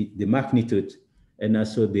 So the magnitude and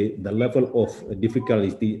also the level of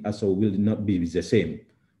difficulty also will not be the same.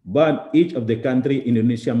 But each of the country,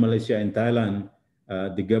 Indonesia, Malaysia, and Thailand,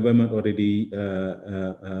 the government already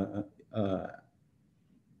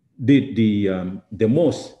did the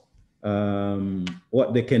most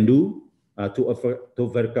what they can do to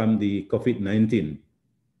overcome the COVID-19.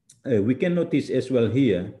 We can notice as well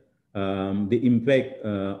here the impact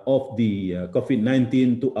of the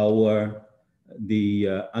COVID-19 to the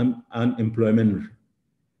unemployment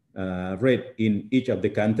rate in each of the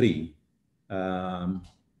country.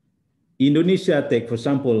 Indonesia, take for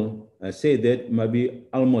example, say that maybe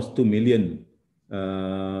almost 2 million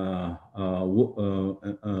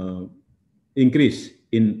increase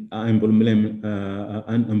in unemployment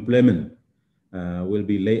will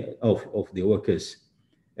be laid off of the workers.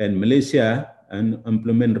 And Malaysia,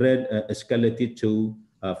 unemployment rate escalated to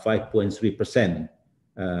 5.3%.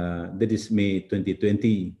 That is May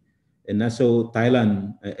 2020. And also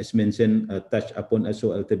Thailand, as mentioned, touched upon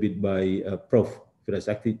also a little bit by Prof.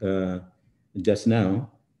 Virasakdi just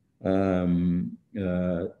now.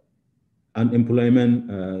 Unemployment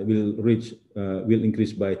will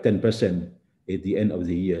increase by 10% at the end of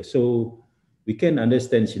the year. So we can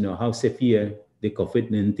understand, how severe the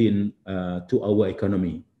COVID-19 to our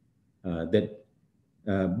economy.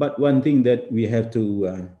 But one thing that we have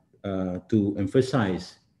to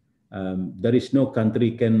emphasize, there is no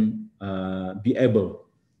country can be able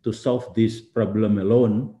to solve this problem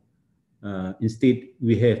alone. Instead,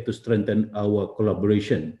 we have to strengthen our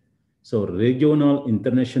collaboration. So regional,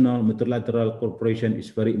 international, multilateral cooperation is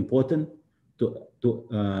very important to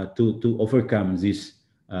overcome this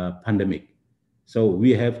pandemic. So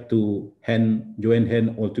we have to join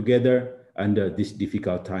hands all together under this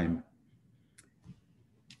difficult time.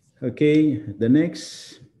 Okay, the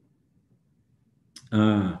next.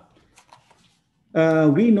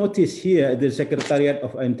 We notice here the Secretariat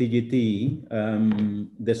of MTGT,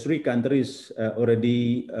 the three countries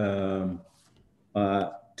already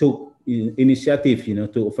took initiative,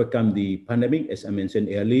 to overcome the pandemic, as I mentioned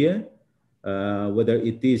earlier, whether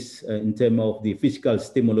it is in terms of the fiscal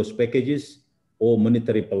stimulus packages or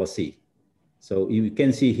monetary policy. So you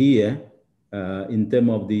can see here, in terms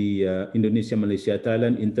of the Indonesia, Malaysia,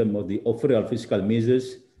 Thailand, in terms of the overall fiscal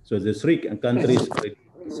measures, so the three countries are the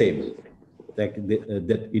same, like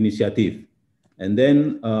that initiative. And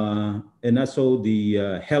then, and also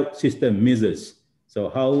the health system measures. So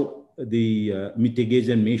how the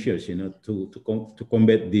mitigation measures, to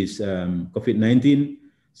combat this COVID-19.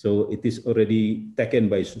 So it is already taken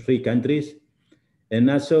by three countries. And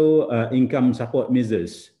also income support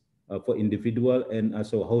measures for individual and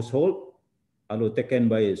also household, are taken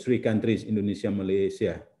by three countries, Indonesia,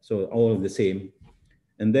 Malaysia. So all the same.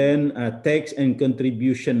 And then tax and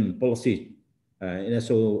contribution policy, and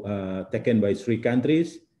also taken by three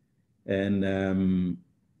countries. And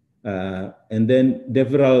then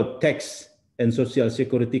deferral tax and social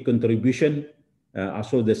security contribution,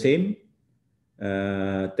 also the same,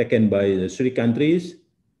 taken by the three countries.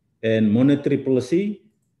 And monetary policy,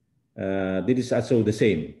 this is also the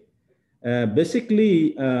same.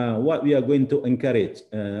 Basically, what we are going to encourage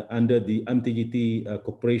under the MTGT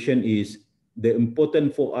cooperation is the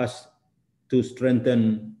important for us to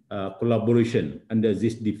strengthen collaboration under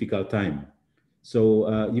this difficult time.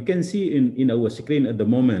 So you can see in our screen at the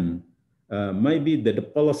moment, maybe the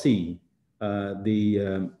policy,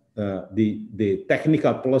 the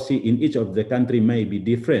technical policy in each of the country may be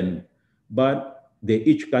different, but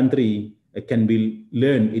each country can be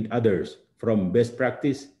learn in others from best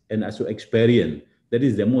practice and also experience. That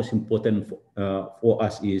is the most important for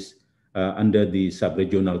us is under the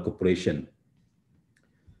sub-regional cooperation.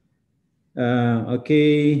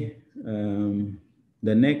 Okay,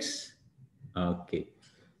 the next. Okay,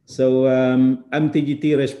 so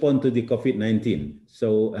MTGT respond to the COVID-19.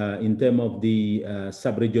 So in terms of the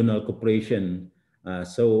sub-regional cooperation,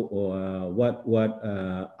 what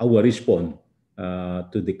our response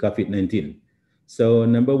to the COVID-19? So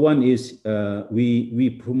number one is we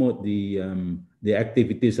promote the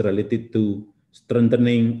activities related to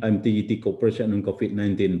strengthening MTGT cooperation on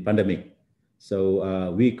COVID-19 pandemic.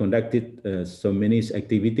 So we conducted so many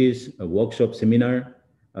activities, a workshop, seminar,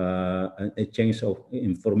 an exchange of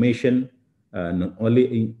information, not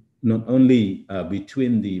only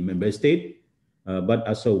between the member state, but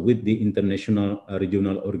also with the international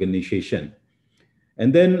regional organization.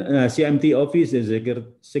 And then CMT office, the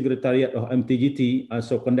Secretariat of MTGT,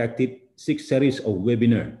 also conducted 6 series of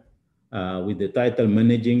webinars with the title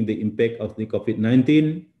Managing the Impact of the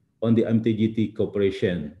COVID-19 on the MTGT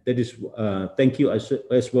cooperation. That is, thank you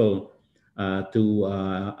as well to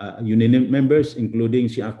UNINET members, including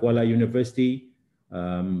Sosioeconomic University.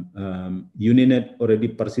 UNINET already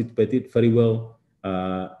participated very well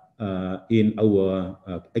in our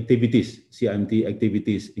activities, CMT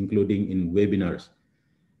activities, including in webinars.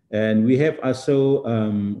 And we have also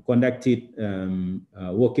conducted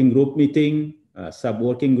working group meeting,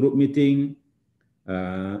 sub-working group meeting,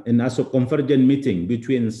 and also convergent meeting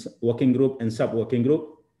between working group and sub-working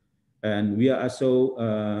group. And we are also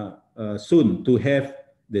soon to have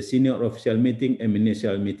the senior official meeting and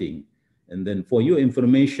ministerial meeting. And then for your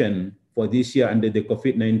information, for this year under the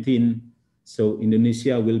COVID-19, so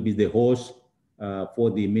Indonesia will be the host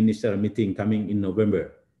for the ministerial meeting coming in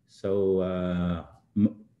November. So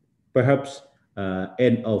perhaps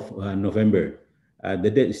end of November. The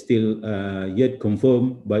date is still yet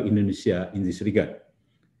confirmed by Indonesia in this regard.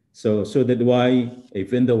 So that's why,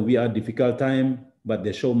 even though we are difficult time, but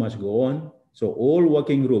the show must go on. So all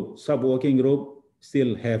working group, sub-working group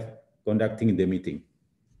still have conducting the meeting.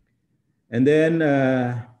 And then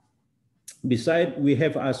besides, we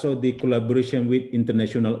have also the collaboration with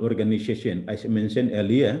international organization, as I mentioned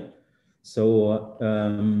earlier. So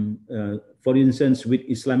for instance, with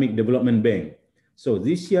Islamic Development Bank. So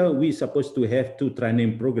this year, we're supposed to have 2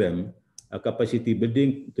 training programs, capacity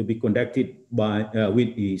building to be conducted by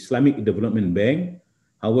with the Islamic Development Bank.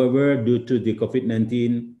 However, due to the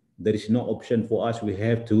COVID-19, there is no option for us. We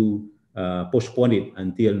have to postpone it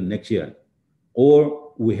until next year,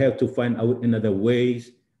 or we have to find out another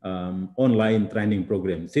ways, online training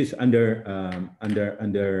program. This is under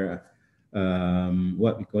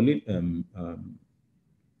what we call it,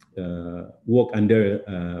 work under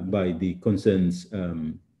by the concerns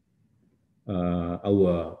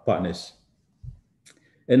our partners.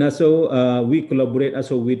 And also we collaborate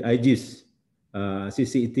also with IGIS,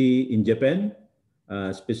 CCET in Japan,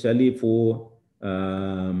 especially for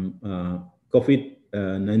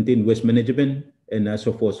COVID-19 waste management and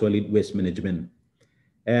also for solid waste management.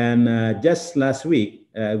 And just last week,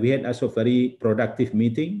 we had also very productive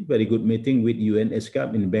meeting, very good meeting with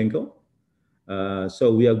UNESCAP in Bangkok.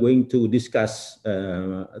 So we are going to discuss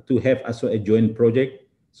to have also a joint project,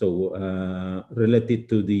 so related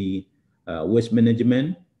to the waste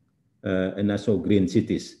management and also green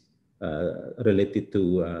cities, related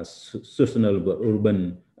to sustainable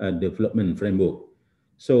urban development framework.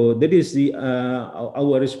 So that is the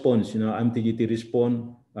our response, MTGT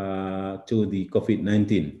response to the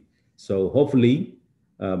COVID-19. So hopefully,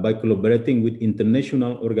 by collaborating with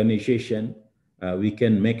international organization, we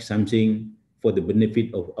can make something for the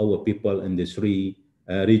benefit of our people in the 3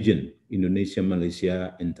 region, Indonesia,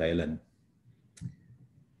 Malaysia, and Thailand.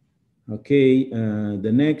 Okay,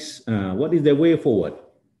 the next, what is the way forward?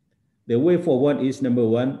 The way forward is, number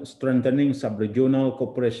 1, strengthening sub-regional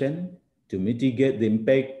cooperation to mitigate the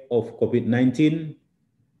impact of COVID-19,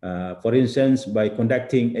 for instance, by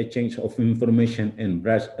conducting exchange of information and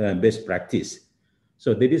best practice.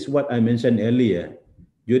 So that is what I mentioned earlier.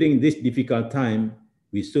 During this difficult time,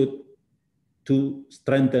 we should to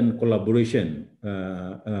strengthen collaboration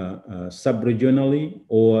sub-regionally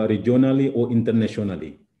or regionally or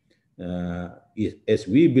internationally. As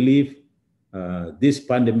we believe this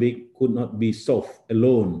pandemic could not be solved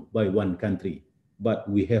alone by one country, but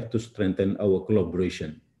we have to strengthen our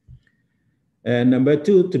collaboration. And number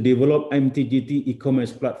two, to develop MTGT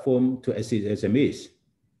e-commerce platform to assist SMEs.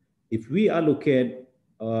 If we allocate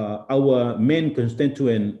our main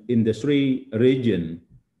constituent industry region,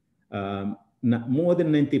 more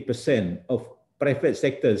than 90% of private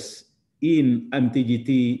sectors in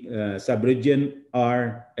MTGT sub-region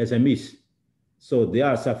are SMEs. So they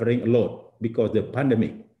are suffering a lot because of the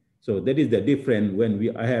pandemic. So that is the difference when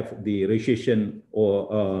we have the recession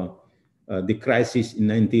or the crisis in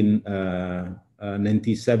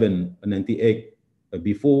 1997, 98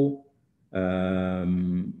 before.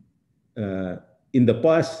 In the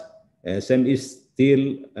past, SMEs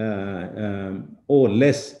still or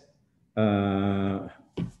less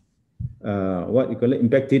what you call it,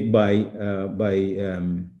 impacted by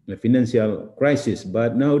the financial crisis.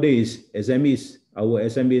 But nowadays, our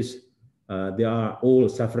SMEs, they are all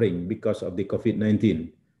suffering because of the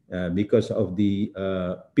COVID-19, because of the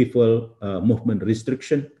people movement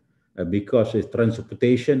restriction, because of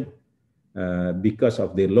transportation, because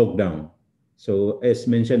of the lockdown. So as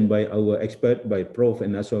mentioned by our expert, by Prof.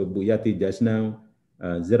 and also Bu Yati just now,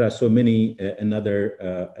 there are so many another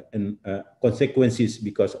consequences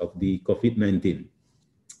because of the COVID-19.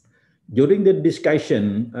 During the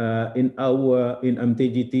discussion in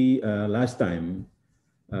MTGT last time,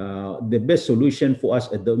 the best solution for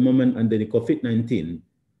us at the moment under the COVID-19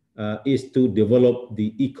 is to develop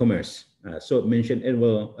the e-commerce. So mentioned as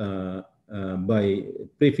well by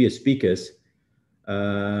previous speakers.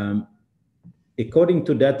 According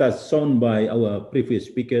to data shown by our previous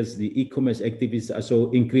speakers, the e-commerce activities also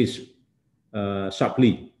increased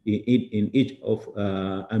sharply in each of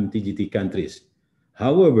MTGT countries.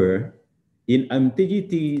 However, in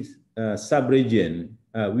MTGT sub-region,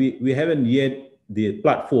 we haven't yet the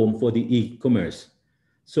platform for the e-commerce.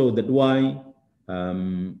 So that's why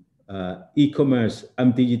MTGT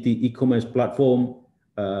e-commerce platform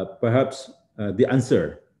perhaps the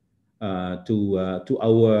answer to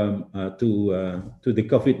the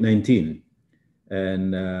COVID-19, and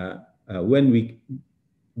when we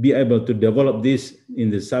be able to develop this in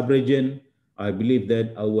the sub-region, I believe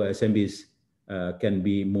that our SMEs can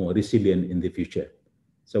be more resilient in the future.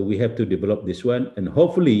 So we have to develop this one, and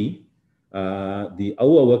hopefully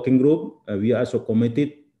our working group we are also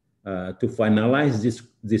committed to finalize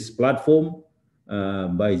this platform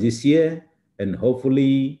by this year, and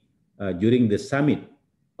hopefully during the summit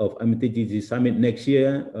of MTGT Summit next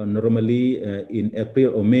year, normally in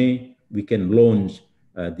April or May, we can launch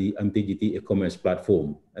the MTGT e-commerce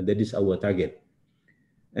platform, and that is our target.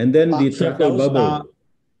 And then the travel bubble.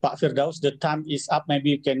 Pak Firdaus, the time is up.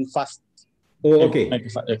 Maybe you can fast. Oh, okay.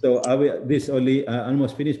 So this only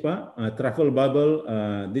almost finished, Pak. Travel bubble.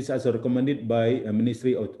 This is also recommended by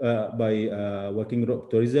Ministry of Working Group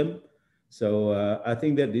Tourism. So I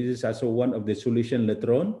think that this is also one of the solution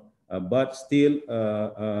later on. But still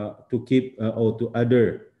to keep or to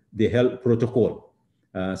adhere the health protocol.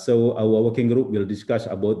 So our working group will discuss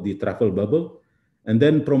about the travel bubble, and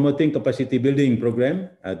then promoting capacity building program.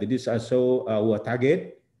 This is also our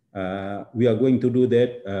target. We are going to do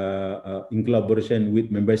that in collaboration with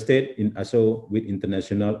member state, also with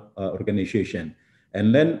international organization.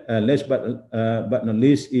 And then last but not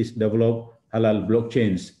least is develop halal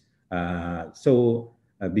blockchains.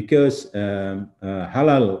 Because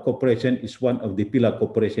halal cooperation is one of the pillar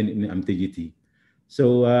cooperation in MTGT.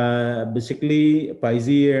 So basically,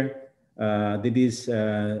 Paizir, this is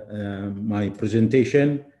my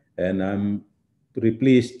presentation, and I'm very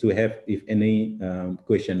pleased to have, if any,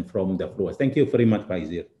 question from the floor. Thank you very much,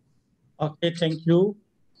 Paizir. Okay, thank you,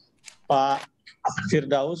 Pak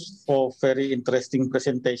Firdaus, for very interesting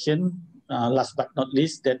presentation. Last but not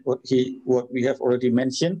least, that what we have already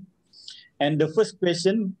mentioned. And the first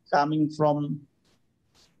question coming from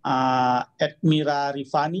Admira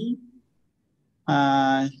Rifani,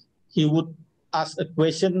 he would ask a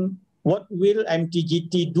question: what will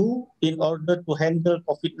MTGT do in order to handle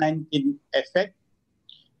COVID-19 effect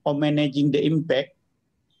or managing the impact?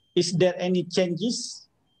 Is there any changes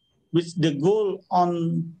with the goal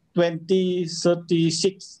on 2036?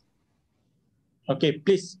 Okay,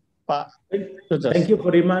 please, Pak. Thank you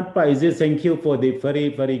very much, Pak Izzy. Thank you for the very,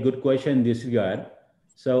 very good question in this regard.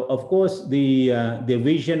 So, of course, the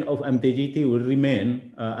vision of MTGT will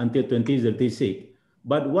remain until 2036.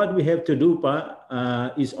 But what we have to do, Pak,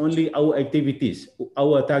 is only our activities,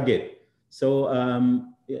 our target. So,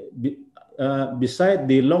 beside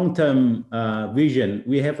the long-term vision,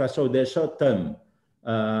 we have also the short-term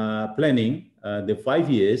planning, the 5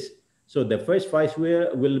 years. So the first 5 years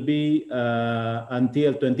will be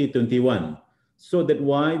until 2021. So that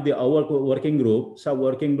why our working group,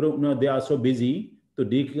 sub-working group, now they are so busy to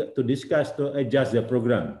discuss, to adjust the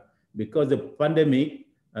program. Because the pandemic,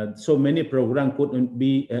 so many programs couldn't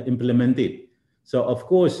be implemented. So of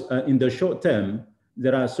course, in the short term,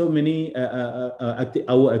 there are so many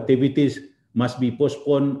our activities must be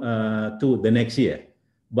postponed to the next year.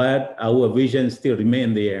 But our vision still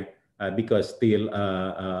remain there because still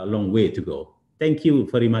a long way to go. Thank you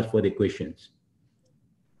very much for the questions.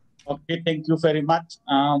 Okay, thank you very much,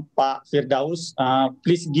 Pak Firdaus.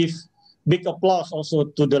 Please give big applause also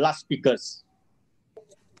to the last speakers.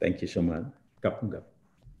 Thank you so much.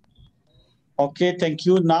 Okay, thank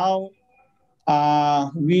you. Now,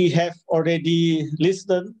 we have already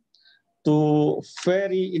listened to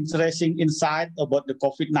very interesting insight about the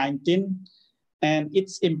COVID-19 and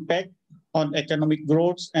its impact on economic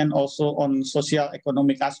growth and also on social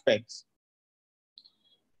economic aspects.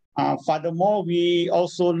 Furthermore, we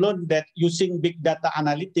also learned that using big data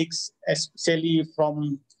analytics, especially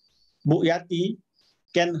from Bu Yati,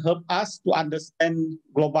 can help us to understand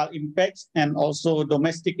global impacts and also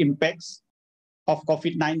domestic impacts of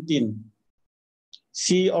COVID-19.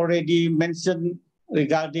 She already mentioned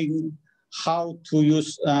regarding how to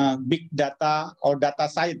use big data or data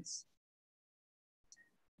science.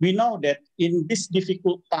 We know that in this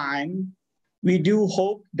difficult time, we do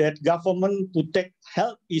hope that government to take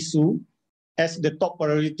health issue as the top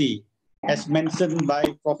priority, as mentioned by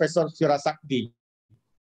Professor Virasakdi,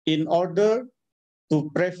 in order to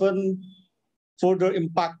prevent further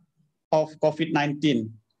impact of COVID-19.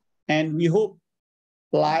 And we hope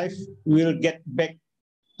life will get back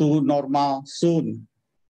to normal soon.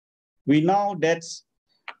 We know that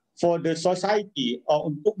for the society or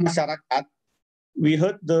untuk masyarakat, we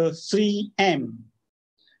heard the 3M.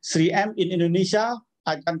 3M in Indonesia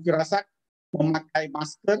akan Firasak memakai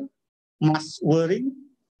masker, mask wearing,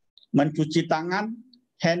 mencuci tangan,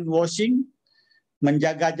 hand washing,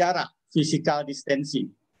 menjaga jarak, physical distancing.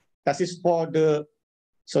 That is for the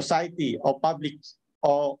society or public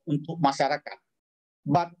or untuk masyarakat.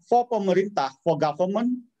 But for pemerintah, for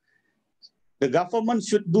government, the government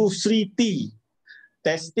should do 3T,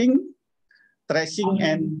 testing, tracing,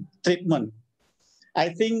 and treatment. I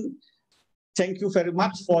think, thank you very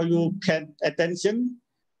much for your kind attention,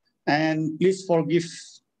 and please forgive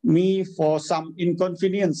me for some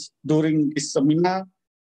inconvenience during this seminar.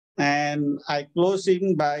 And I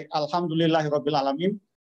closing by Alhamdulillahirabbil alamin.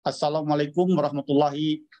 Assalamualaikum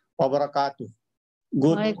warahmatullahi wabarakatuh.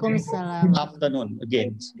 Good afternoon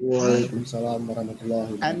again. Waalaikumsalam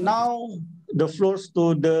warahmatullahi wabarakatuh. And now the floors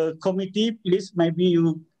to the committee. Please, maybe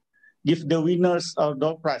you give the winners of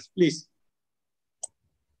the prize, please.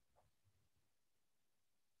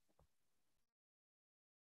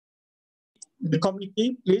 The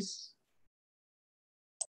committee, please.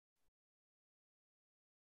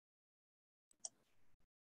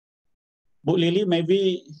 Bu Lily,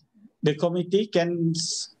 maybe the committee can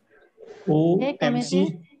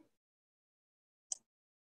MC.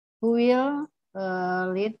 Who will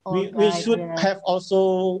lead or We should have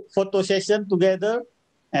also photo session together,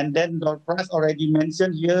 and then door prize already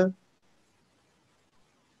mentioned here.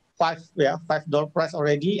 5 door prize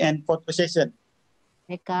already and photo session.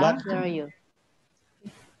 Eka, where are you?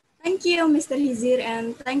 Thank you, Mr. Hizir,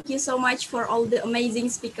 and thank you so much for all the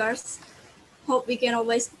amazing speakers. Hope we can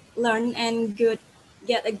always learn and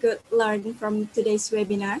get a good learn from today's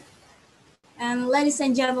webinar. And ladies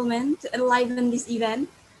and gentlemen, to enliven this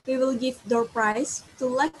event, we will give door prize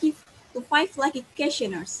to 5 lucky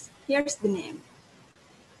questioners. Here's the name.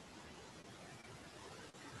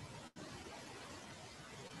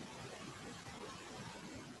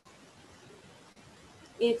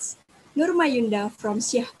 It's Nurmayunda from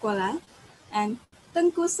Syahkuala and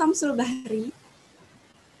Tengku Samsul Bahri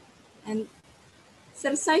and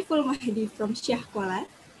Sir Saiful Mahdi from Syahkuala.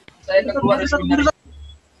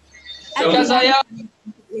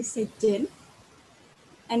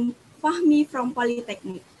 And Fahmi from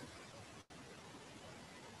Polytechnic.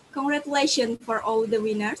 Congratulations for all the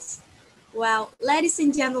winners. Well, ladies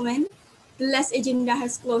and gentlemen, the last agenda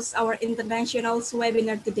has closed our international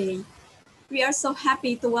webinar today. We are so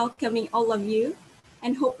happy to welcoming all of you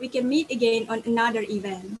and hope we can meet again on another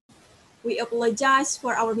event. We apologize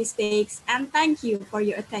for our mistakes and thank you for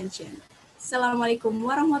your attention. Assalamualaikum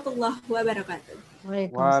warahmatullahi wabarakatuh.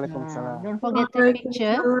 Waalaikumsalam. Don't forget to take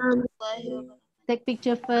picture. Take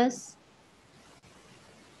picture first.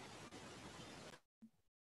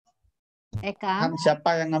 Eka.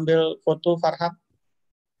 Siapa yang ngambil foto Farhan?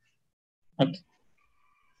 Oke.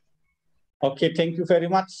 Oke, thank you very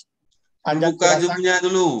much. Suruh buka Zoom-nya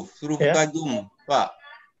dulu. Suruh buka Zoom, Pak.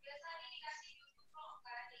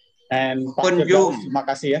 And Pak Firdaus, terima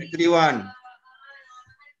kasih ya. Triwan.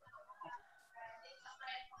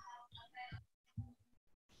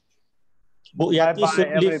 Bu Yati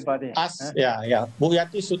should leave us. Yeah. Bu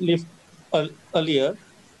Yati should leave earlier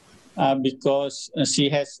because she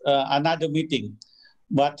has another meeting.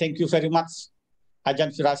 But thank you very much,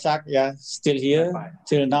 Ajahn Firasak, still here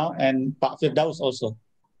till now, and Pak Firdaus also.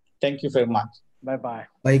 Thank you very much. Bye-bye.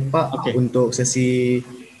 Baik Pak, untuk sesi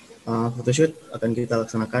photoshoot akan kita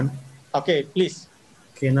laksanakan. Okay, please.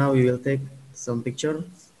 Okay, now we will take some picture.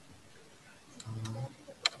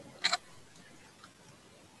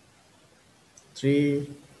 3,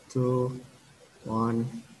 2, 1.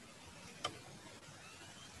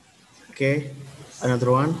 Okay, another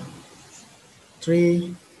one. 3,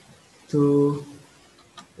 2,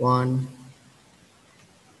 1.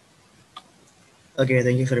 Okay,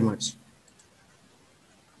 thank you very much.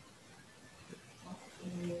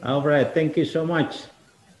 All right, thank you so much.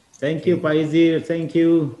 Thank you, Pak Izir. Thank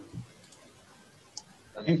you.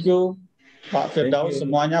 Thank you, Pak Firdaus,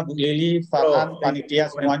 semuanya, Bu Lili, Farhan, panitia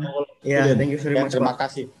semuanya. Ya, thank you very much, Terima Pak.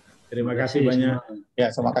 kasih. Terima kasih banyak. Ya,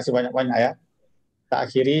 terima kasih banyak-banyak ya. Kita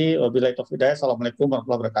akhiri, wabillahi taufiq hidayah. Assalamualaikum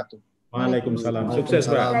warahmatullahi wabarakatuh. Waalaikumsalam. Sukses,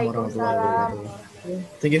 Pak. Warahmatullahi wabarakatuh.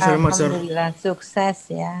 Thank you very much, sir. Alhamdulillah, sukses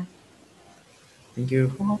ya. Thank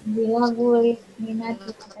you. Alhamdulillah, Bu Lina,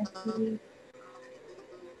 terima kasih.